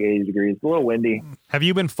warm. It's like 80 degrees. It's a little windy. Have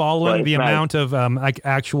you been following the amount of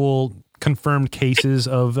actual confirmed cases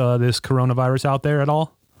of this coronavirus out there at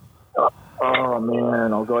all? Oh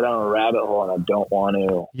man, I'll go down a rabbit hole and I don't want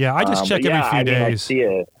to. Yeah, I just check every few days. I see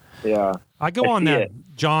it. Yeah. I go on that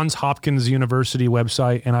Johns Hopkins University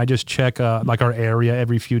website and I just check like our area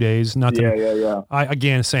every few days. Nothing. Yeah. I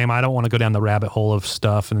don't want to go down the rabbit hole of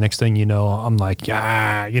stuff. And the next thing you know, I'm like,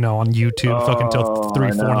 on YouTube fucking till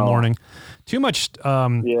 3, 4 in the morning. Too much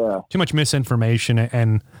misinformation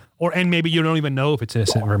and maybe you don't even know if it's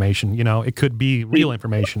misinformation. It could be real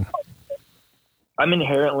information. I'm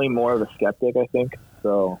inherently more of a skeptic, I think.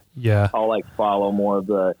 So yeah, I'll follow more of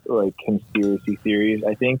the conspiracy theories.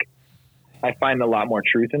 I think I find a lot more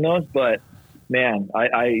truth in those, but man,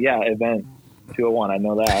 Event 201, I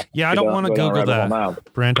know that. Yeah, I don't want to Google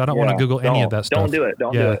that, Brent. I don't want to Google any of that stuff. Don't do it.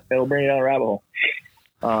 Don't do it. It'll bring you down a rabbit hole.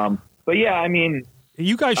 But yeah, I mean,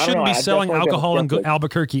 you guys shouldn't be selling alcohol in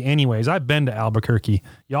Albuquerque anyways. I've been to Albuquerque.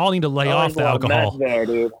 Y'all need to lay off the alcohol. There,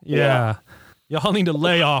 dude. Yeah. Y'all need to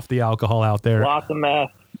lay off the alcohol out there. Lots of meth.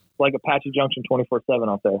 Like Apache Junction 24/7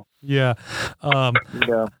 out there. Yeah.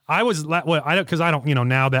 I was, because I don't,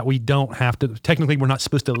 now that we don't have to, technically we're not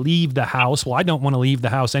supposed to leave the house. Well, I don't want to leave the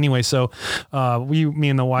house anyway. So me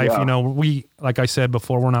and the wife, we, like I said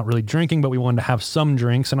before, we're not really drinking, but we wanted to have some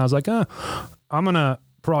drinks. And I was like, I'm going to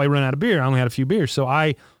probably run out of beer. I only had a few beers. So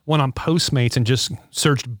I went on Postmates and just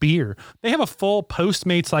searched beer. They have a full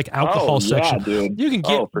Postmates alcohol section. Dude. You can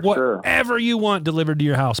get whatever you want delivered to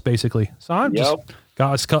your house, basically. So I'm just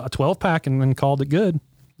got a 12-pack and then called it good.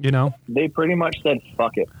 They pretty much said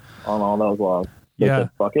fuck it on all those laws. They said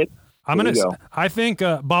fuck it. I think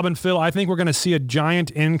Bob and Phil, I think we're gonna see a giant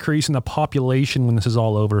increase in the population when this is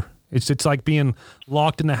all over. It's like being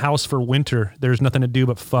locked in the house for winter. There's nothing to do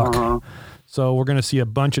but fuck. Uh-huh. So we're going to see a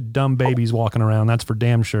bunch of dumb babies walking around. That's for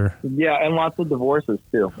damn sure. Yeah, and lots of divorces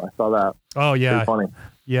too. I saw that. Oh yeah, funny.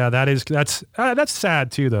 Yeah, that's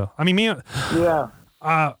sad too, though. I mean,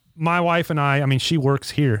 my wife and I mean, she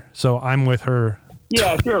works here, so I'm with her.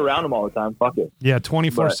 Yeah, if you're around them all the time, fuck it. Yeah,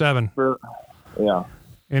 24/7. Yeah,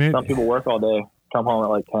 and some people work all day, come home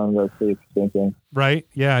at 10, go to sleep, same thing. Right?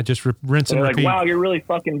 Yeah, just rinse and repeat. Wow, you're really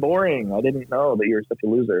fucking boring. I didn't know that you were such a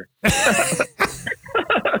loser.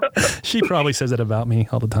 She probably says it about me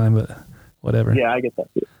all the time, but whatever. Yeah, I get that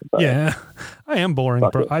too. Yeah, I am boring,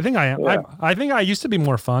 bro. I think I am. Yeah. I think I used to be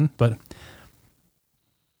more fun, but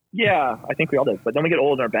yeah, I think we all did. But then we get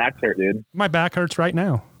old and our backs hurt, dude. My back hurts right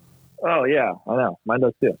now. Oh yeah, I know. Mine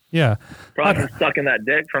does too. Yeah, probably from sucking that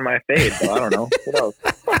dick from my fade. So I don't know. Who knows?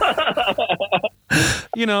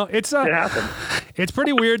 It's it happens. It's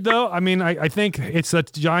pretty weird though. I mean, I think it's a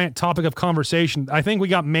giant topic of conversation. I think we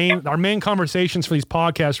got our main conversations for these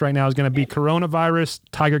podcasts right now is going to be coronavirus,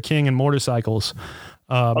 Tiger King, and motorcycles.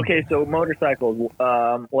 Okay, so motorcycles.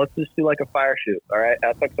 Let's just do like a fire shoot. All right,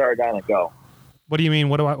 FXR Dyna, go. What do you mean?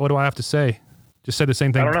 What do I have to say? Just say the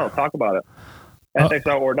same thing. I don't know. Talk about it.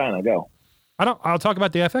 FXR or Dyna, go. I'll talk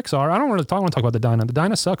about the FXR. I don't want to talk about the Dyna. The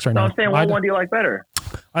Dyna sucks right now. I'm saying, what one do you like better?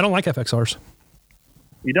 I don't like FXRs.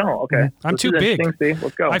 You don't? Okay. I'm too big.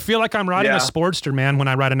 Let's go. I feel like I'm riding a Sportster, man, when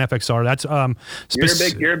I ride an FXR. That's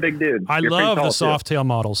you're a big dude. I love the Softail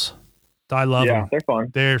models. I love them. Yeah, they're fun.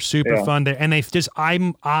 They're super fun. And they just,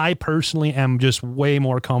 I personally am just way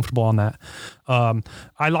more comfortable on that.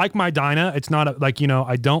 I like my Dyna. It's not I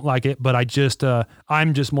don't like it, but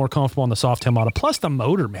I'm just more comfortable on the Softail model. Plus the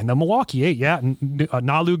motor, man, the Milwaukee 8. Yeah.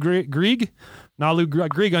 Nalu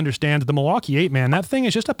Grieg understands the Milwaukee 8, man. That thing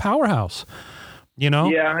is just a powerhouse.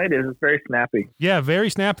 Yeah, it is. It's very snappy. Yeah,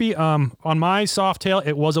 very snappy. On my Softail,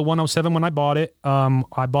 it was a 107 when I bought it.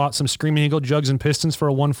 I bought some Screaming Eagle jugs and pistons for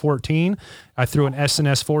a 114. I threw an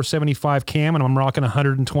S&S 475 cam, and I'm rocking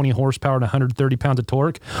 120 horsepower and 130 pounds of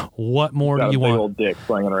torque. What more do you want? Old dick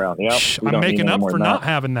slinging around. Yeah, I'm making up for not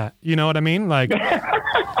having that. You know what I mean? Like,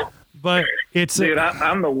 but it's dude.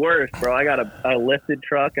 I'm the worst, bro. I got a lifted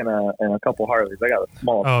truck and a couple Harleys. I got a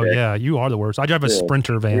small. Oh stick. Yeah, you are the worst. I drive a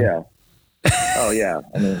Sprinter van. Yeah. Oh yeah,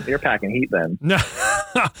 I mean you're packing heat then. No,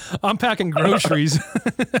 I'm packing groceries.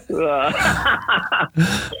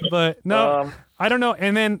 But no, I don't know.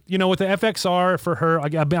 And then with the FXR for her,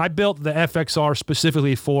 I built the FXR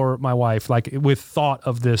specifically for my wife, like with thought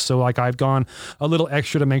of this. So like I've gone a little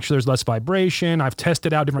extra to make sure there's less vibration. I've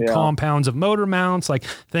tested out different compounds of motor mounts, like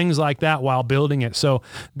things like that while building it. So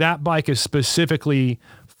that bike is specifically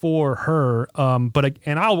for her, but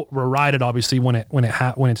I'll ride it obviously when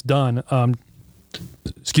it's done.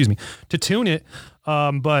 Excuse me, to tune it,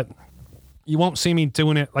 but you won't see me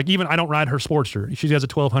doing it. Like even I don't ride her Sportster. She has a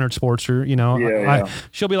 1200 Sportster.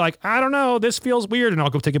 She'll be like, I don't know, this feels weird, and I'll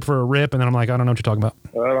go take it for a rip, and then I'm like, I don't know what you're talking about.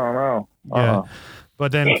 I don't know. Yeah,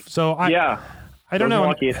 but then I don't know.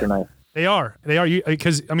 Milwaukee 8s are nice. They are.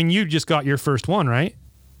 Because you just got your first one, right?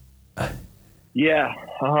 Yeah.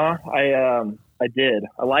 I did.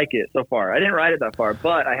 I like it so far. I didn't ride it that far,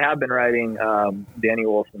 but I have been riding Danny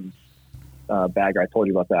Wilson's bagger. I told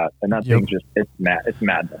you about that, and that thing's just it's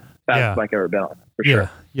madness. Fastest bike I've ever been on, for sure.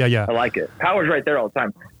 Yeah. I like it. Power's right there all the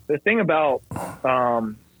time. The thing about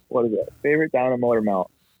what is it? Favorite Dyna motor mount.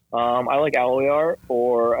 I like Alloy Art,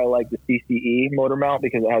 or I like the CCE motor mount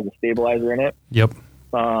because it has a stabilizer in it. Yep.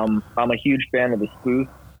 I'm a huge fan of the Spoof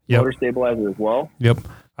motor stabilizer as well. Yep.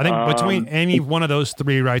 I think between any one of those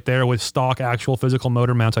three right there with stock actual physical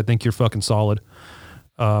motor mounts, I think you're fucking solid.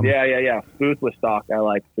 Yeah. Spoof with stock, I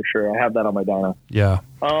like for sure. I have that on my Dyna. Yeah.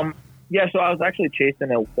 So I was actually chasing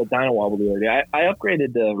a Dyna wobble the other day. I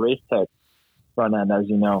upgraded the Race Tech front end, as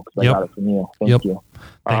you know, because I got it from you. Thank you.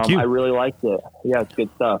 Thank you. I really liked it. Yeah, it's good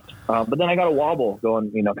stuff. But then I got a wobble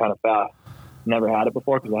going, kind of fast. Never had it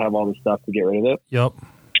before because I have all this stuff to get rid of it. Yep.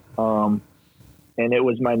 And it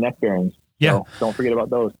was my neck bearings. Yeah. So don't forget about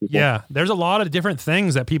those people. Yeah. There's a lot of different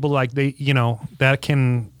things that people like, that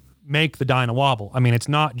can make the Dyna wobble. I mean, it's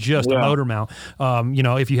not just a motor mount.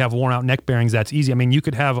 If you have worn out neck bearings, that's easy. I mean, you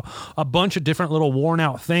could have a bunch of different little worn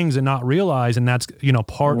out things and not realize, and that's,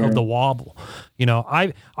 part of the wobble.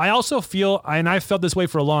 I also feel, and I've felt this way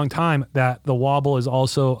for a long time, that the wobble is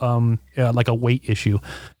also like a weight issue.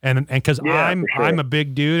 And cause I'm a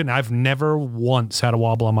big dude and I've never once had a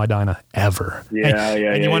wobble on my Dyna ever.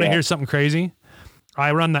 And you want to hear something crazy?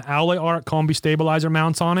 I run the Alloy Art Combi stabilizer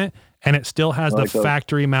mounts on it, and it still has the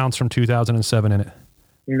factory mounts from 2007 in it.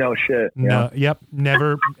 No shit. No. Yep.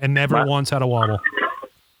 Never once had a wobble.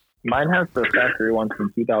 Mine has the factory ones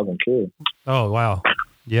from 2002. Oh wow.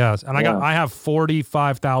 Yes, and I have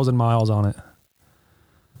 45,000 miles on it.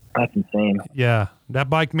 That's insane. Yeah, that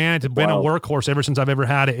bike, man, it's been a workhorse ever since I've ever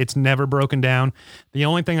had it. It's never broken down. The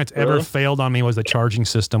only thing that's ever failed on me was the charging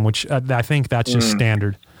system, which I think that's just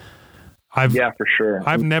standard. For sure.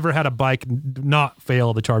 I've never had a bike not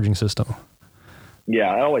fail the charging system. Yeah,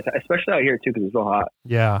 I always, especially out here too, because it's so hot.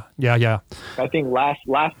 Yeah. I think last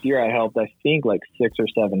year I helped, like 6 or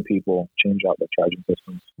 7 people change out the charging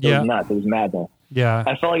systems. It was nuts. It was madness. Yeah.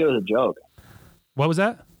 I felt like it was a joke. What was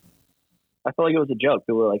that? I felt like it was a joke.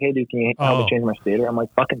 People were like, "Hey, dude, can you help me change my stator?" I'm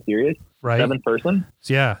like, "Fucking serious? Right? 7 person?"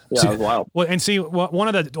 Yeah. Yeah, it was wild. Well, and see, one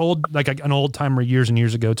of the an old timer years and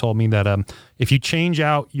years ago told me that if you change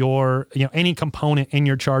out your any component in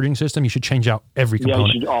your charging system, you should change out every component.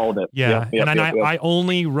 Yeah, you should all of it. Yeah. I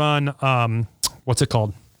only run what's it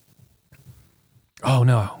called? Oh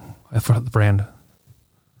no, I forgot the brand.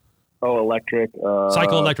 electric.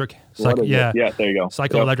 Cycle Electric. Yeah, there you go.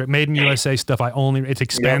 Cycle Electric, made in USA stuff. It's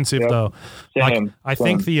expensive though. Same. I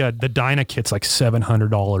think the Dyna kit's like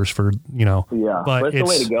 $700 for Yeah, but it's the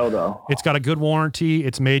way to go though. It's got a good warranty.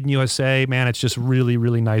 It's made in USA. Man, it's just really,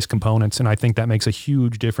 really nice components, and I think that makes a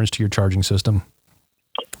huge difference to your charging system.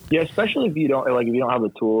 Yeah, especially if you don't have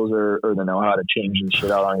the tools or the know-how to change and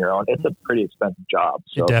shit out on your own. It's a pretty expensive job.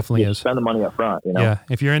 So it definitely is. Spend the money up front. Yeah,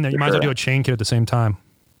 if you're in there, you might as well do a chain kit at the same time.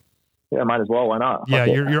 Yeah, might as well. Why not? Yeah,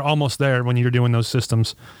 you're almost there when you're doing those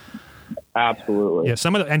systems. Absolutely. Yeah,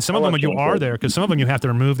 some of them you are there because some of them you have to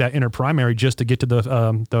remove that inner primary just to get to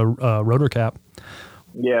the rotor cap.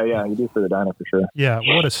 Yeah, you do for the Dyna for sure. Yeah,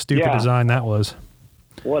 what a stupid design that was.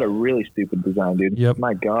 What a really stupid design, dude. Yep.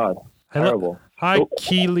 My God, terrible. Hi,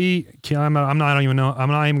 Keely. I'm not even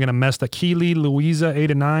gonna mess that. Keely Louisa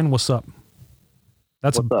 8-9. What's up?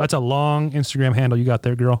 That's a long Instagram handle you got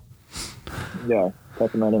there, girl. Yeah,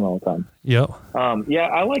 typing that in all the time. Yep. Yeah,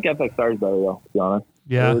 I like FXRs better though, to be honest.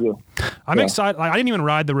 Yeah. I really do. I'm excited. I didn't even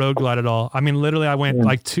ride the Road Glide at all. I mean, literally, I went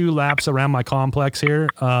like 2 laps around my complex here,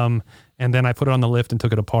 and then I put it on the lift and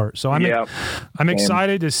took it apart. So I'm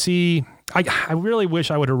excited to see. I really wish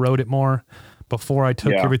I would have rode it more before I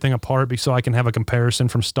took everything apart, so I can have a comparison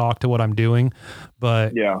from stock to what I'm doing.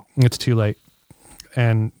 But it's too late,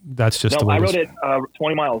 and that's just the way. I rode it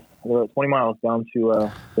 20 miles. I rode it 20 miles down to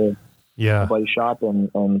my buddy's shop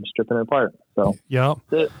and stripping it apart. So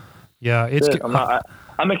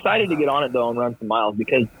I'm excited to get on it though and run some miles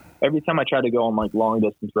because every time I try to go on like long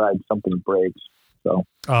distance rides, something breaks. So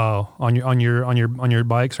on your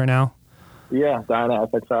bikes right now. Yeah, Dyna,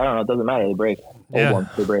 FXR. I don't know. It doesn't matter. They break. Old ones,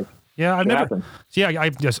 they break. Yeah, I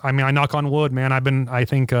knock on wood, man. I've been, I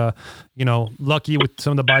think, lucky with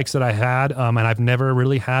some of the bikes that I had, and I've never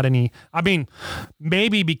really had any. I mean,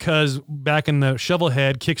 maybe because back in the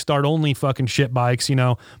Shovelhead kickstart only fucking shit bikes,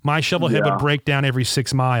 my Shovelhead would break down every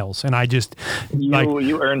 6 miles, and I just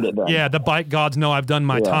you earned it then. Yeah, the bike gods know I've done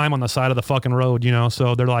my time on the side of the fucking road,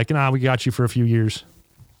 so they're like, nah, we got you for a few years.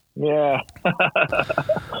 Yeah,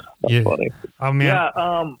 that's funny. Oh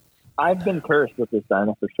man, I've been cursed with this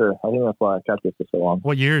Dyna for sure. I think that's why I kept it for so long.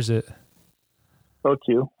 What year is it?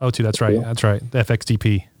 02. 02, that's right. That's right. The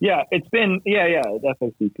FXDP. Yeah, it's been, the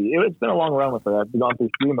FXDP. It's been a long run with her. I've gone through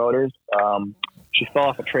 3 motors. She fell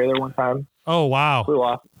off a trailer one time. Oh, wow. Flew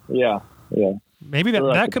off. Yeah. Maybe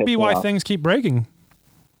that could be why things keep breaking.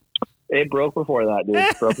 It broke before that, dude.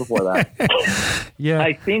 It broke before that. Yeah.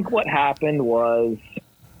 I think what happened was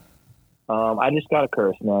I just got a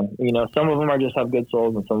curse, man. Some of them just have good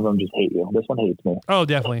souls and some of them just hate you. This one hates me. Oh,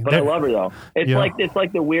 definitely. But I love her though. It's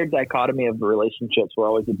like the weird dichotomy of relationships. We're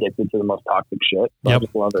always addicted to the most toxic shit. So I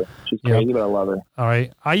just love her. She's crazy, but I love her. All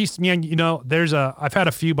right. I've had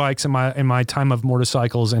a few bikes in my time of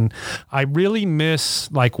motorcycles, and I really miss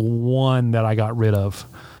like one that I got rid of.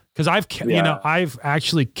 Because I've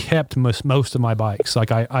actually kept most of my bikes.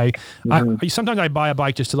 Like I sometimes I buy a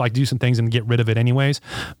bike just to like do some things and get rid of it anyways.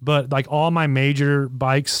 But like all my major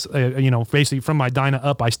bikes, basically from my Dyna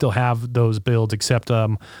up, I still have those builds except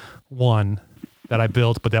one that I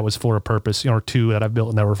built, but that was for a purpose, or 2 that I've built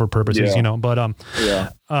and that were for purposes, But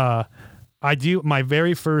I do. My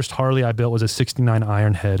very first Harley I built was a '69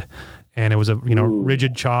 Ironhead. And it was a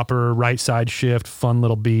rigid chopper, right side shift, fun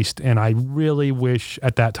little beast. And I really wish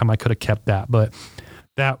at that time I could have kept that. But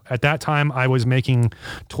at that time I was making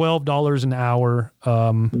 $12 an hour,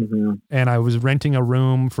 and I was renting a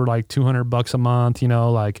room for like $200 a month.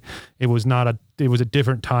 Like it was a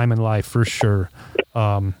different time in life for sure.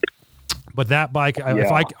 But that bike,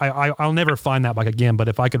 I'll never find that bike again. But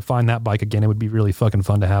if I could find that bike again, it would be really fucking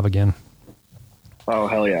fun to have again. Oh,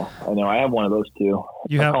 hell yeah. I know. I have one of those too.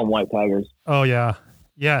 I call them white tigers. Oh, yeah.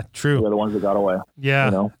 Yeah, true. They're the ones that got away.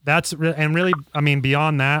 Yeah. And really, I mean,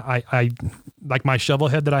 beyond that, I like my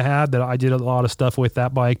Shovelhead that I had, that I did a lot of stuff with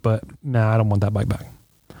that bike, but I don't want that bike back.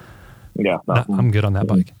 Yeah. I'm good on that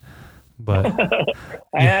bike. But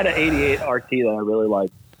I had an 88 RT that I really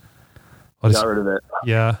liked. Got rid of it.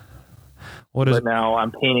 Yeah. But now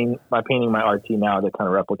I'm painting my RT now to kind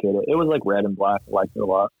of replicate it. It was like red and black. I liked it a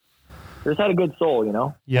lot. Just had a good soul,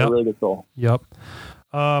 Yeah, a really good soul. Yep.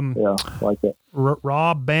 I like it.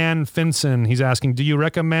 Rob Van Finson, he's asking, do you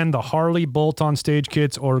recommend the Harley bolt-on stage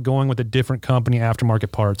kits or going with a different company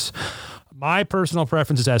aftermarket parts? My personal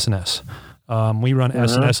preference is S&S. We run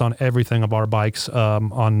S&S on everything of our bikes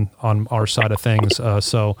on our side of things.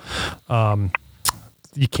 So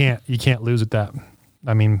you can't lose at that.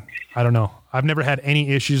 I mean, I don't know. I've never had any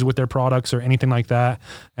issues with their products or anything like that,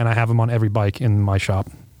 and I have them on every bike in my shop.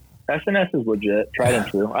 S&S is legit, tried and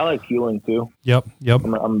true. I like fueling too. Yep.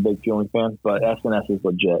 I'm a big fueling fan, but S&S is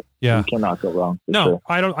legit. Yeah, you cannot go wrong. No,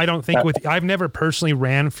 sure. I don't think I've never personally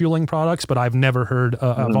ran fueling products, but I've never heard.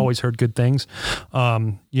 I've always heard good things.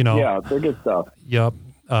 Yeah, they're good stuff. Yep.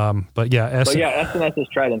 But yeah, S&S is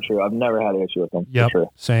tried and true. I've never had an issue with them. Yep. For sure.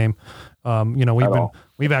 Same.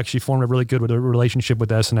 We've actually formed a really good relationship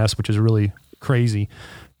with S&S, which is really crazy.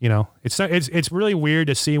 It's really weird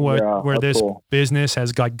to see where this business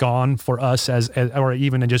has gone for us or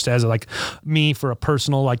even just as like me for a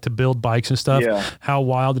personal, like to build bikes and stuff, how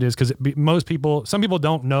wild it is. Cause some people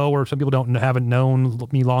don't know, or some people haven't known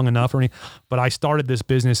me long enough or anything, but I started this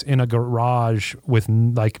business in a garage with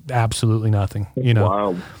like absolutely nothing,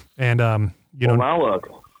 Wild. And, now look.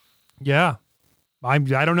 Yeah. I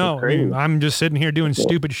don't know. I'm just sitting here doing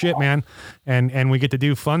stupid shit, man. And we get to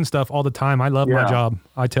do fun stuff all the time. I love my job.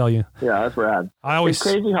 I tell you. Yeah, that's rad. It's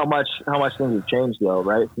crazy how much things have changed though,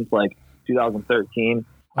 right? Since like 2013.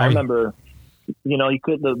 I remember,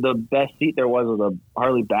 the best seat there was a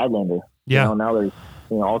Harley Badlander. Yeah. Now there's,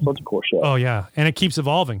 all sorts of cool shit. Oh yeah. And it keeps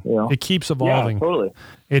evolving. It keeps evolving. Yeah, totally.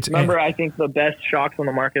 I think the best shocks on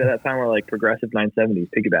the market at that time were like progressive 970s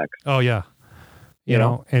piggybacks. Oh yeah. You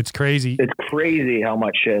know, it's crazy. It's crazy how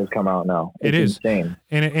much shit has come out now. It's insane.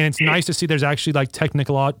 And it's nice to see there's actually like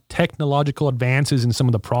technological advances in some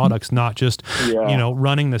of the products, not just,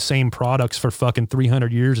 running the same products for fucking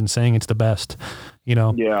 300 years and saying it's the best,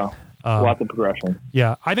 Yeah. Lots of progression.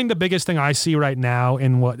 Yeah. I think the biggest thing I see right now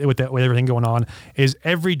with everything going on is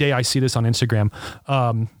every day I see this on Instagram,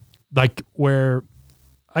 like where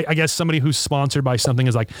I guess somebody who's sponsored by something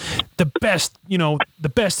is like the best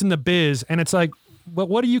in the biz. And it's like, but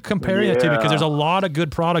what are you comparing it to? Because there's a lot of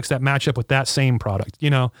good products that match up with that same product,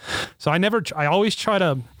 So I always try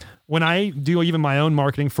to, when I do even my own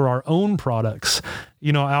marketing for our own products,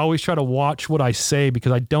 I always try to watch what I say,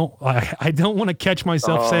 because I don't want to catch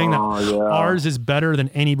myself saying that ours is better than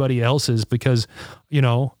anybody else's, because,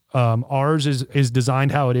 ours is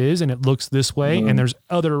designed how it is and it looks this way, and there's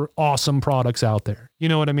other awesome products out there. You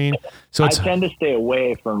know what I mean? So I tend to stay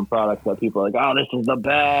away from products that people are like, oh, this is the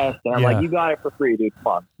best. And I'm like, you got it for free, dude. Come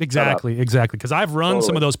on. Exactly. Because I've run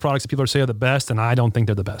some of those products that people say are the best, and I don't think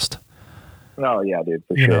they're the best. Oh yeah, dude,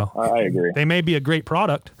 for sure. I agree. They may be a great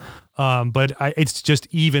product, but it's just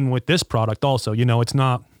even with this product also,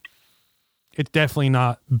 it's definitely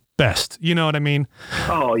not best. You know what I mean?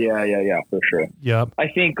 Oh yeah, for sure. Yep. I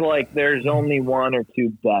think like there's only one or two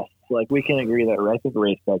best. Like we can agree that I think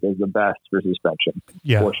Racetech is the best for suspension.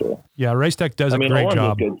 Yeah, for sure. Yeah, Racetech does a great Öhlins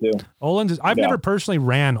job. Is good too. Öhlins I've never personally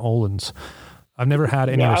ran Öhlins. I've never had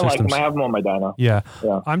any of the systems. I have them on my dyno. Yeah.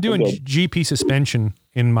 I'm doing GP suspension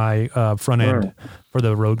in my front end for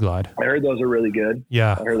the Road Glide. I heard those are really good.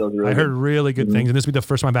 Yeah. I heard those are really good things. And this will be the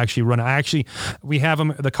first time I've actually run. We have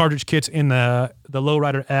them, the cartridge kits in the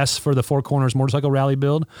Lowrider S for the Four Corners motorcycle rally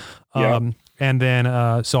build. And then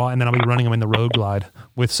I'll be running them in the Road Glide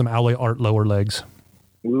with some Alloy Art lower legs.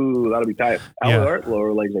 Ooh, that'll be tight. Alloy Art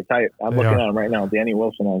lower legs are tight. I'm looking at them right now. Danny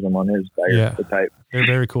Wilson has them on his tires. Yeah. They're tight. They're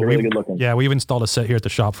very cool. They're really good looking. Yeah, we've installed a set here at the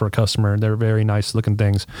shop for a customer. They're very nice looking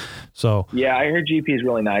things. So yeah, I heard GP is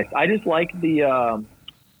really nice. I just like the I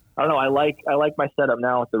don't know. I like my setup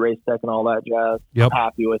now with the Racetech and all that jazz. Yep. I'm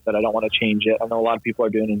happy with it. I don't want to change it. I know a lot of people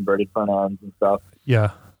are doing inverted front ends and stuff.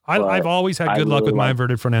 Yeah. I've always had good luck with my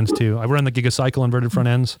inverted front ends too. I run the Gigacycle inverted front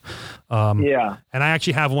ends. And I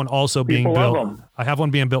actually have one also being built. I have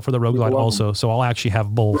one being built for the Road Glide also. So I'll actually have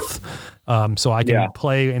both. So I can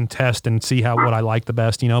play and test and see what I like the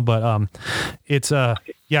best, but I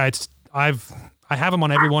have them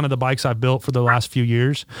on every one of the bikes I've built for the last few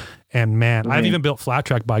years. And man, I've even built flat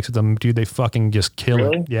track bikes with them. Dude, they fucking just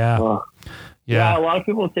kill it. Yeah. Yeah, a lot of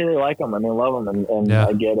people say they like them and they love them, and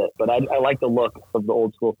I get it. But I like the look of the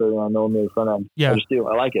old school 39mm front end. Yeah, I just do.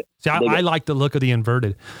 I like it. See, I like the look of the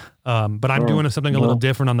inverted, but I'm doing something a little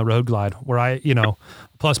different on the Road Glide, where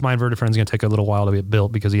plus my inverted friend's going to take a little while to get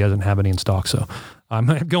built because he doesn't have any in stock. So I'm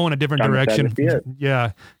going a different direction.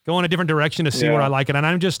 Going a different direction to see where I like it. And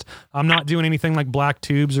I'm not doing anything like black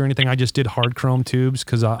tubes or anything. I just did hard chrome tubes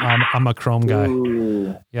because I'm a chrome guy.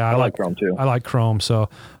 Ooh, yeah, I like chrome too. I like chrome. So,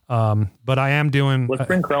 but I am doing. Let's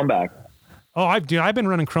bring chrome back. Oh, I've been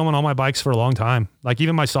running chrome on all my bikes for a long time. Like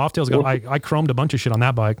even my Softails, I chromed a bunch of shit on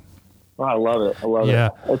that bike. Oh, I love it.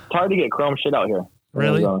 it. It's hard to get chrome shit out here.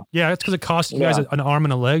 Really? Yeah, it's because it costs you guys an arm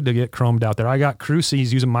and a leg to get chromed out there. I got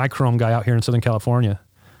Crucies using my chrome guy out here in Southern California.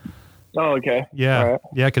 Oh, okay. Yeah. Right.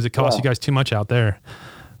 Yeah, because it costs you guys too much out there.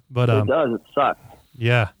 But it does. It sucks.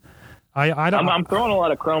 Yeah. I'm throwing a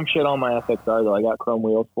lot of chrome shit on my FXR though. I got chrome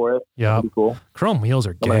wheels for it. Yeah. Pretty cool. Chrome wheels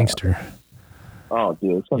are gangster. Oh,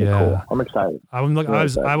 dude, it's gonna be cool. I'm excited. I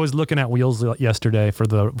was looking at wheels yesterday for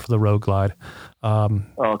the Road Glide.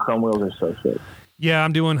 Chrome wheels are so sick. Yeah,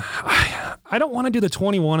 I'm doing. I don't want to do the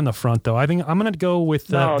 21 in the front though. I think I'm gonna go with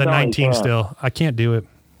the 19 still. I can't do it.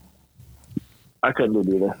 I couldn't do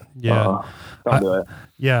it either. Yeah, don't do it.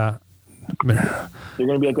 Yeah, you're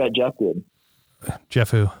gonna be like that Jeff did.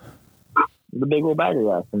 Jeff who? The big old bagger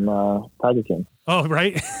guy from Tiger King. Oh,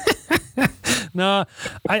 right. No,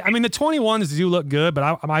 I mean the 21s do look good,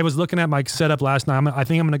 but I was looking at my setup last night. I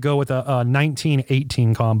think I'm going to go with a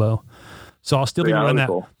 19-18 combo. So I'll still be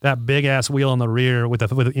running that big ass wheel on the rear with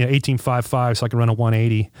 18.55, so I can run a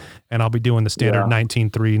 180, and I'll be doing the standard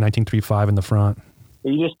 19.3, 19.35 in the front.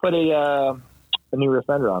 You just put a new rear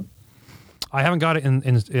fender on. I haven't got it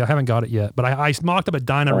I haven't got it yet, but I mocked up a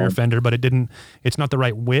Dyna rear fender, but it's not the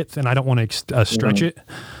right width, and I don't want to stretch it.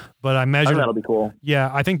 But I measured. That'll be cool.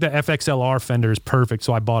 Yeah, I think the FXLR fender is perfect,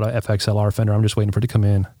 so I bought a FXLR fender. I'm just waiting for it to come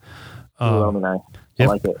in. That'll be nice. I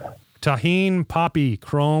like it. Tahine Poppy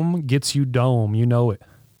Chrome gets you dome. You know it.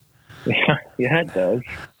 Yeah, it does.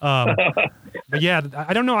 But yeah,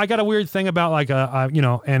 I don't know. I got a weird thing about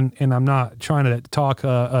and I'm not trying to talk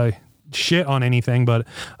shit on anything, but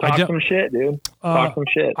talk some shit, dude. Talk some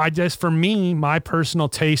shit. I just, for me, my personal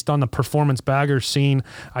taste on the performance bagger scene,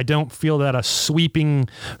 I don't feel that a sweeping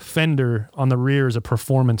fender on the rear is a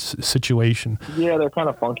performance situation. Yeah, they're kind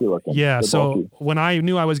of funky looking. Yeah, they're so bulky. When I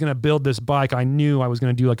knew I was going to build this bike, I knew I was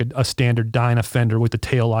going to do like a standard Dyna fender with the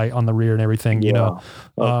tail light on the rear and everything, you know.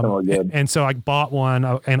 Good. And so I bought one,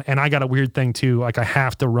 and I got a weird thing too. Like I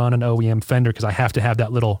have to run an OEM fender because I have to have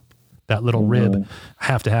that little rib. I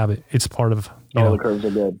have to have it. It's part of the curves are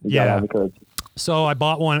good. You gotta have the curves. So I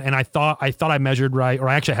bought one, and I thought I measured right, or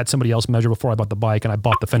I actually had somebody else measure before I bought the bike, and I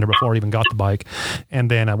bought the fender before I even got the bike.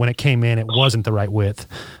 And then when it came in, it wasn't the right width.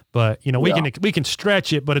 But we can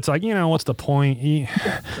stretch it, but it's like, what's the point?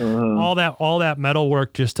 All that metal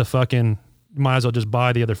work just to fucking, might as well just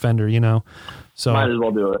buy the other fender, So might as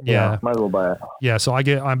well do it. Yeah, might as well buy it. Yeah, so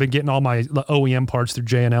I've been getting all my OEM parts through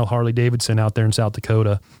J&L Harley Davidson out there in South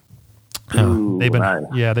Dakota. They've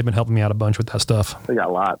been helping me out a bunch with that stuff. They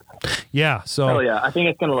got lots. Yeah, so I think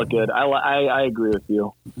it's gonna look good. I agree with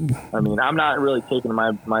you. I mean, I'm not really taking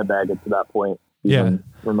my bagger to that point, even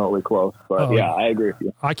remotely close. But I agree with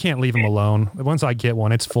you. I can't leave them alone. Once I get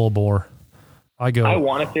one, it's full bore. I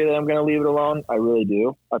want to say that I'm gonna leave it alone. I really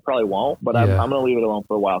do. I probably won't, but I'm gonna leave it alone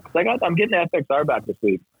for a while because I'm getting the FXR back this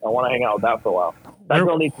week. I want to hang out with that for a while. That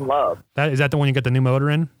girl needs some love. Is that the one you got the new motor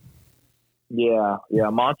in? Yeah.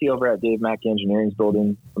 Monty over at Dave Mack Engineering is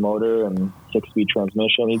building the motor and 6-speed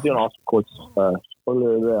transmission. He's doing all sorts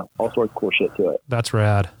of cool shit to it. That's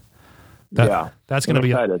rad. That's going to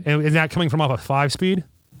be. Is that coming from off a 5-speed?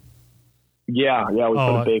 Yeah. We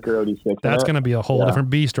put a Baker OD6. That's going to be a whole different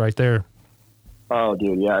beast right there. Oh,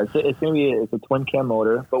 dude, yeah. It's going to be a twin cam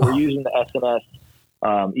motor, but we're using the SNS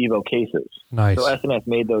Evo cases. Nice. So SNS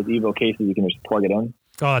made those Evo cases. You can just plug it in.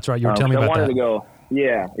 Oh, that's right. You were telling me about that.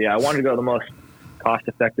 I wanted to go the most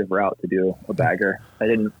cost-effective route to do a bagger. A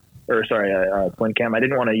twin cam. I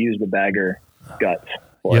didn't want to use the bagger guts.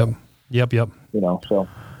 Yep. So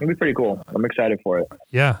it'll be pretty cool. I'm excited for it.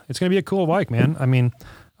 Yeah, it's gonna be a cool bike, man. I mean,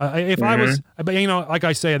 if I was, but like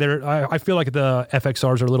I say, I feel like the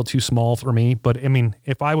FXRs are a little too small for me. But I mean,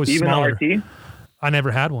 if I was even smaller, RT? I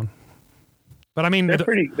never had one. But I mean,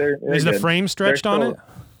 they're is the frame stretched on it?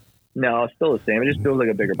 No, it's still the same. It just feels like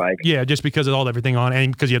a bigger bike. Yeah, just because of everything on,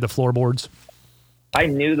 and because you have the floorboards. I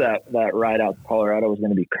knew that ride out to Colorado was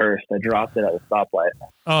going to be cursed. I dropped it at a stoplight.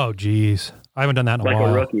 Oh, geez. I haven't done that in a while.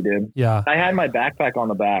 Like a rookie, dude. Yeah. I had my backpack on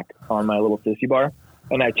the back on my little sissy bar,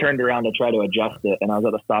 and I turned around to try to adjust it, and I was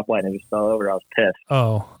at a stoplight, and it just fell over. I was pissed.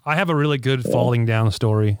 Oh, I have a really good falling down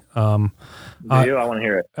story. I want to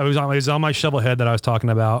hear it. It was on my shovel head that I was talking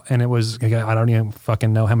about, and it was, I don't even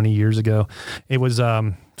fucking know how many years ago. It was,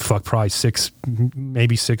 probably 6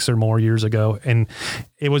 or more years ago. And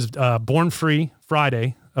it was Born Free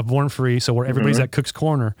Friday of Born Free. So where everybody's at Cook's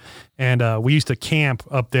Corner. And we used to camp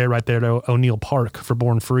up there, right there to O'Neill Park for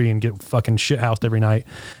Born Free and get fucking shithoused every night.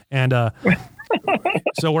 And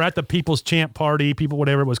so we're at the People's Champ Party,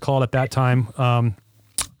 whatever it was called at that time.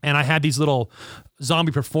 And I had these little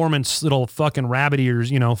zombie performance little fucking rabbit ears,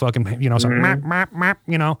 so map, map, map,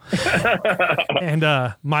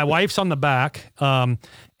 And my wife's on the back,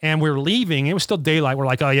 And we were leaving. It was still daylight. We're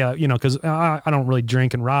like, oh yeah, because I don't really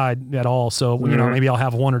drink and ride at all. So maybe I'll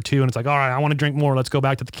have one or two. And it's like, all right, I want to drink more. Let's go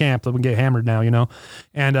back to the camp. We can get hammered now.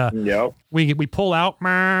 And we pull out,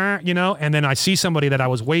 and then I see somebody that I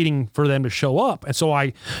was waiting for them to show up. And so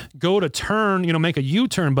I go to turn, make a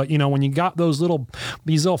U-turn. But when you got these little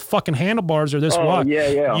fucking handlebars or this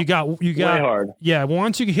you got way hard. Yeah,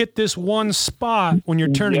 once you hit this one spot when you're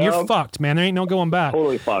turning, you're fucked, man. There ain't no going back.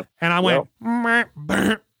 Totally fucked. And I went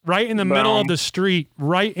right in the middle of the street,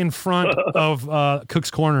 right in front of Cook's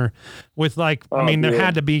Corner, with there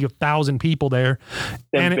had to be 1,000 people there.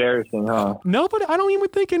 Embarrassing, huh? Nobody. I don't even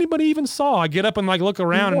think anybody even saw. I get up and look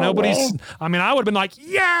around, and nobody's. I would have been like,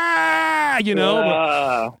 yeah,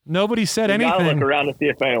 but nobody said anything. Gotta look around to see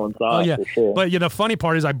if anyone saw it. For sure. But the funny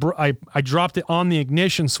part is, I dropped it on the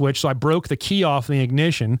ignition switch, so I broke the key off the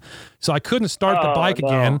ignition, so I couldn't start the bike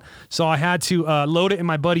again. So I had to load it in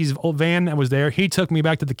my buddy's old van that was there. He took me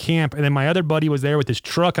back to the camp, and then my other buddy was there with his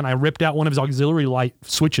truck, and I ripped out one of his auxiliary light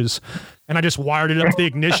switches. And I just wired it up to the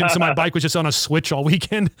ignition, so my bike was just on a switch all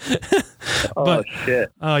weekend. Shit.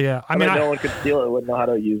 Oh, yeah. No one could steal it, wouldn't know how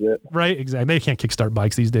to use it. Right, exactly. They can't kickstart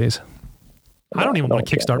bikes these days. I don't even want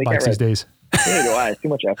to kickstart bikes these days. Neither do I. It's too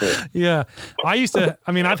much effort. Yeah. I used to,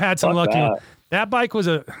 I've had some luck. That bike was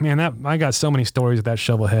I got so many stories with that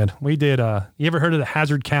shovelhead. We did, you ever heard of the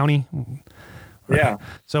Hazard County? Yeah.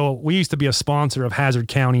 So we used to be a sponsor of Hazard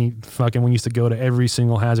County. We used to go to every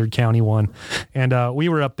single Hazard County one. And we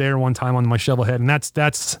were up there one time on my shovelhead, and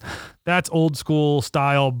that's old school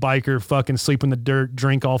style biker fucking sleep in the dirt,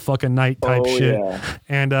 drink all fucking night type shit. Yeah.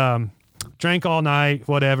 And drank all night,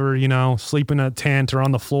 whatever, sleep in a tent or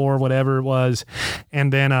on the floor, whatever it was.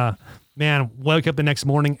 And then wake up the next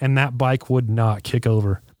morning and that bike would not kick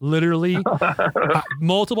over. Literally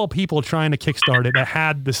multiple people trying to kickstart it that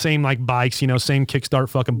had the same bikes, same kickstart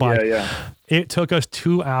fucking bike. Yeah. It took us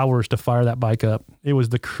 2 hours to fire that bike up. It was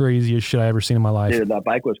the craziest shit I ever seen in my life. Dude, that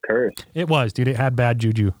bike was cursed. It was, dude. It had bad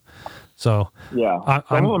juju. So yeah,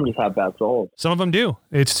 some of them just have bad souls. Some of them do.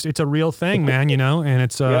 It's a real thing, man. And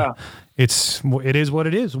it is what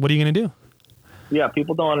it is. What are you gonna do? Yeah,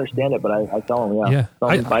 people don't understand it, but I tell them,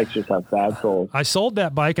 some bikes just have bad souls. I sold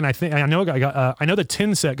that bike, and I know the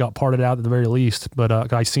tin set got parted out at the very least, but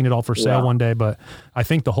I seen it all for sale one day. But I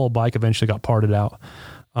think the whole bike eventually got parted out.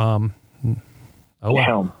 Damn.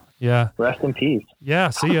 Yeah. Rest in peace. Yeah.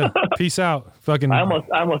 See ya. Peace out. Fucking. I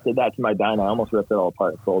almost did that to my dyno. I almost ripped it all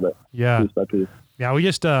apart and sold it. Yeah. Piece by piece. Yeah. We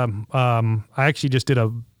just I actually just did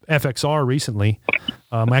a FXR recently.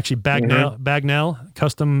 Actually, Bagnell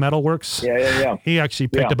Custom Metal Works. Yeah. He actually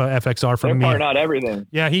picked up a FXR from me. Part out everything.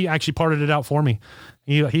 Yeah, he actually parted it out for me.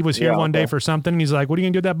 He was here one day for something, and he's like, "What are you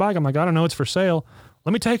gonna do with that bike?" I'm like, "I don't know. It's for sale.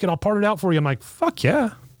 Let me take it. I'll part it out for you." I'm like, "Fuck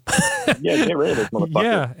yeah." Yeah, get rid of this motherfucker.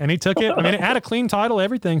 Yeah, and he took it. It had a clean title,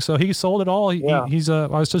 everything. So he sold it all. He's. I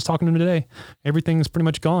was just talking to him today. Everything's pretty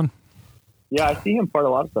much gone. Yeah, I see him part a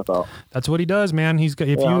lot of stuff out. That's what he does, man. He's got,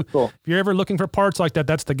 if you're ever looking for parts like that,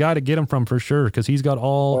 that's the guy to get them from for sure. Because he's got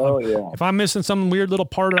all. Oh yeah. If I'm missing some weird little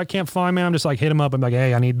part that I can't find, man, I'm just hit him up. I'm like,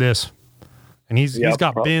 hey, I need this. And he's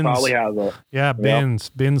got bins. Probably has it. Yeah,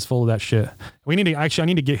 bins full of that shit. I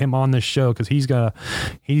need to get him on this show because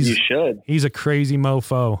You should. He's a crazy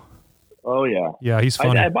mofo. Oh yeah. Yeah, he's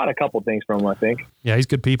funny. I bought a couple things from him, I think. Yeah, he's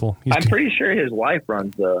good people. I'm pretty sure his wife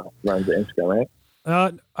runs the Instagram, right?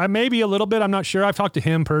 I maybe a little bit. I'm not sure. I've talked to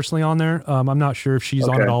him personally on there. I'm not sure if she's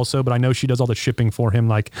on it also, but I know she does all the shipping for him.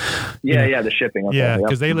 The shipping. Okay. Yeah,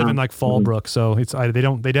 because they live in Fallbrook, so it's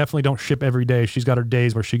they definitely don't ship every day. She's got her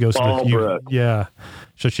days where she goes to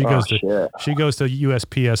so she goes to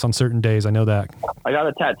USPS on certain days. I know that. I got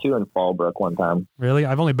a tattoo in Fallbrook one time. Really?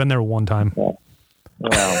 I've only been there one time.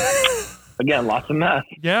 Yeah. Again, lots of meth.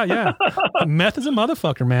 Yeah. Meth is a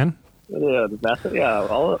motherfucker, man. Yeah, the meth. Yeah.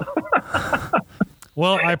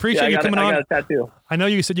 Well, I appreciate you coming on. I got a tattoo. I know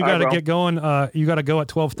you said you got to get going. You got to go at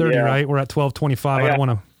 12:30, right? We're at 12:25. I don't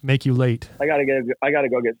want to make you late. I got to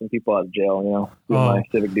go get some people out of jail. Do my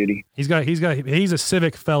civic duty. He's a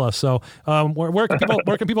civic fella. So, where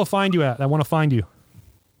can people find you at? I want to find you.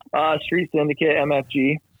 Street Syndicate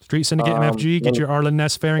MFG. Street Syndicate MFG. Get your Arlen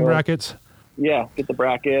Ness fairing brackets. Yeah, get the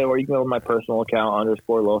bracket, or you can go with my personal account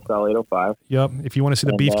 _LowStyle805. Yep. If you want to see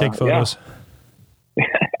the beefcake photos. Yeah.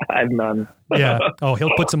 I have none. Yeah. Oh,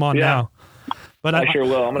 he'll put some on now. But I sure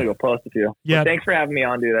will. I'm going to go post a few. Yeah. But thanks for having me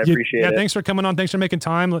on, dude. I appreciate it. Yeah, thanks for coming on. Thanks for making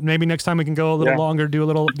time. Maybe next time we can go a little longer, do a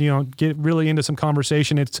little, get really into some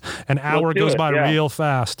conversation. It's an hour goes by real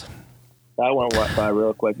fast. That went by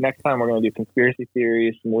real quick. Next time we're going to do conspiracy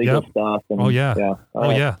theories, some legal stuff. And,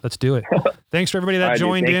 let's do it. Thanks for everybody that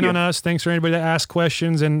joined in on us. Thanks for anybody that asked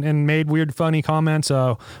questions and made weird, funny comments.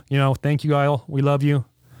 Thank you, Kyle. We love you.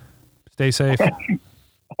 Stay safe.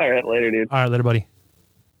 All right, later, dude. All right, later, buddy.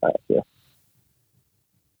 All right, yeah.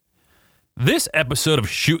 This episode of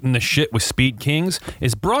Shooting the Shit with Speed Kings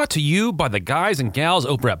is brought to you by the guys and gals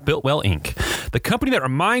over at Builtwell Inc., the company that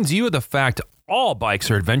reminds you of the fact all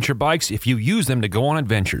bikes are adventure bikes if you use them to go on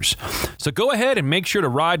adventures. So go ahead and make sure to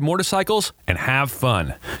ride motorcycles and have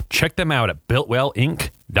fun. Check them out at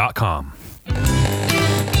BuiltwellInc.com.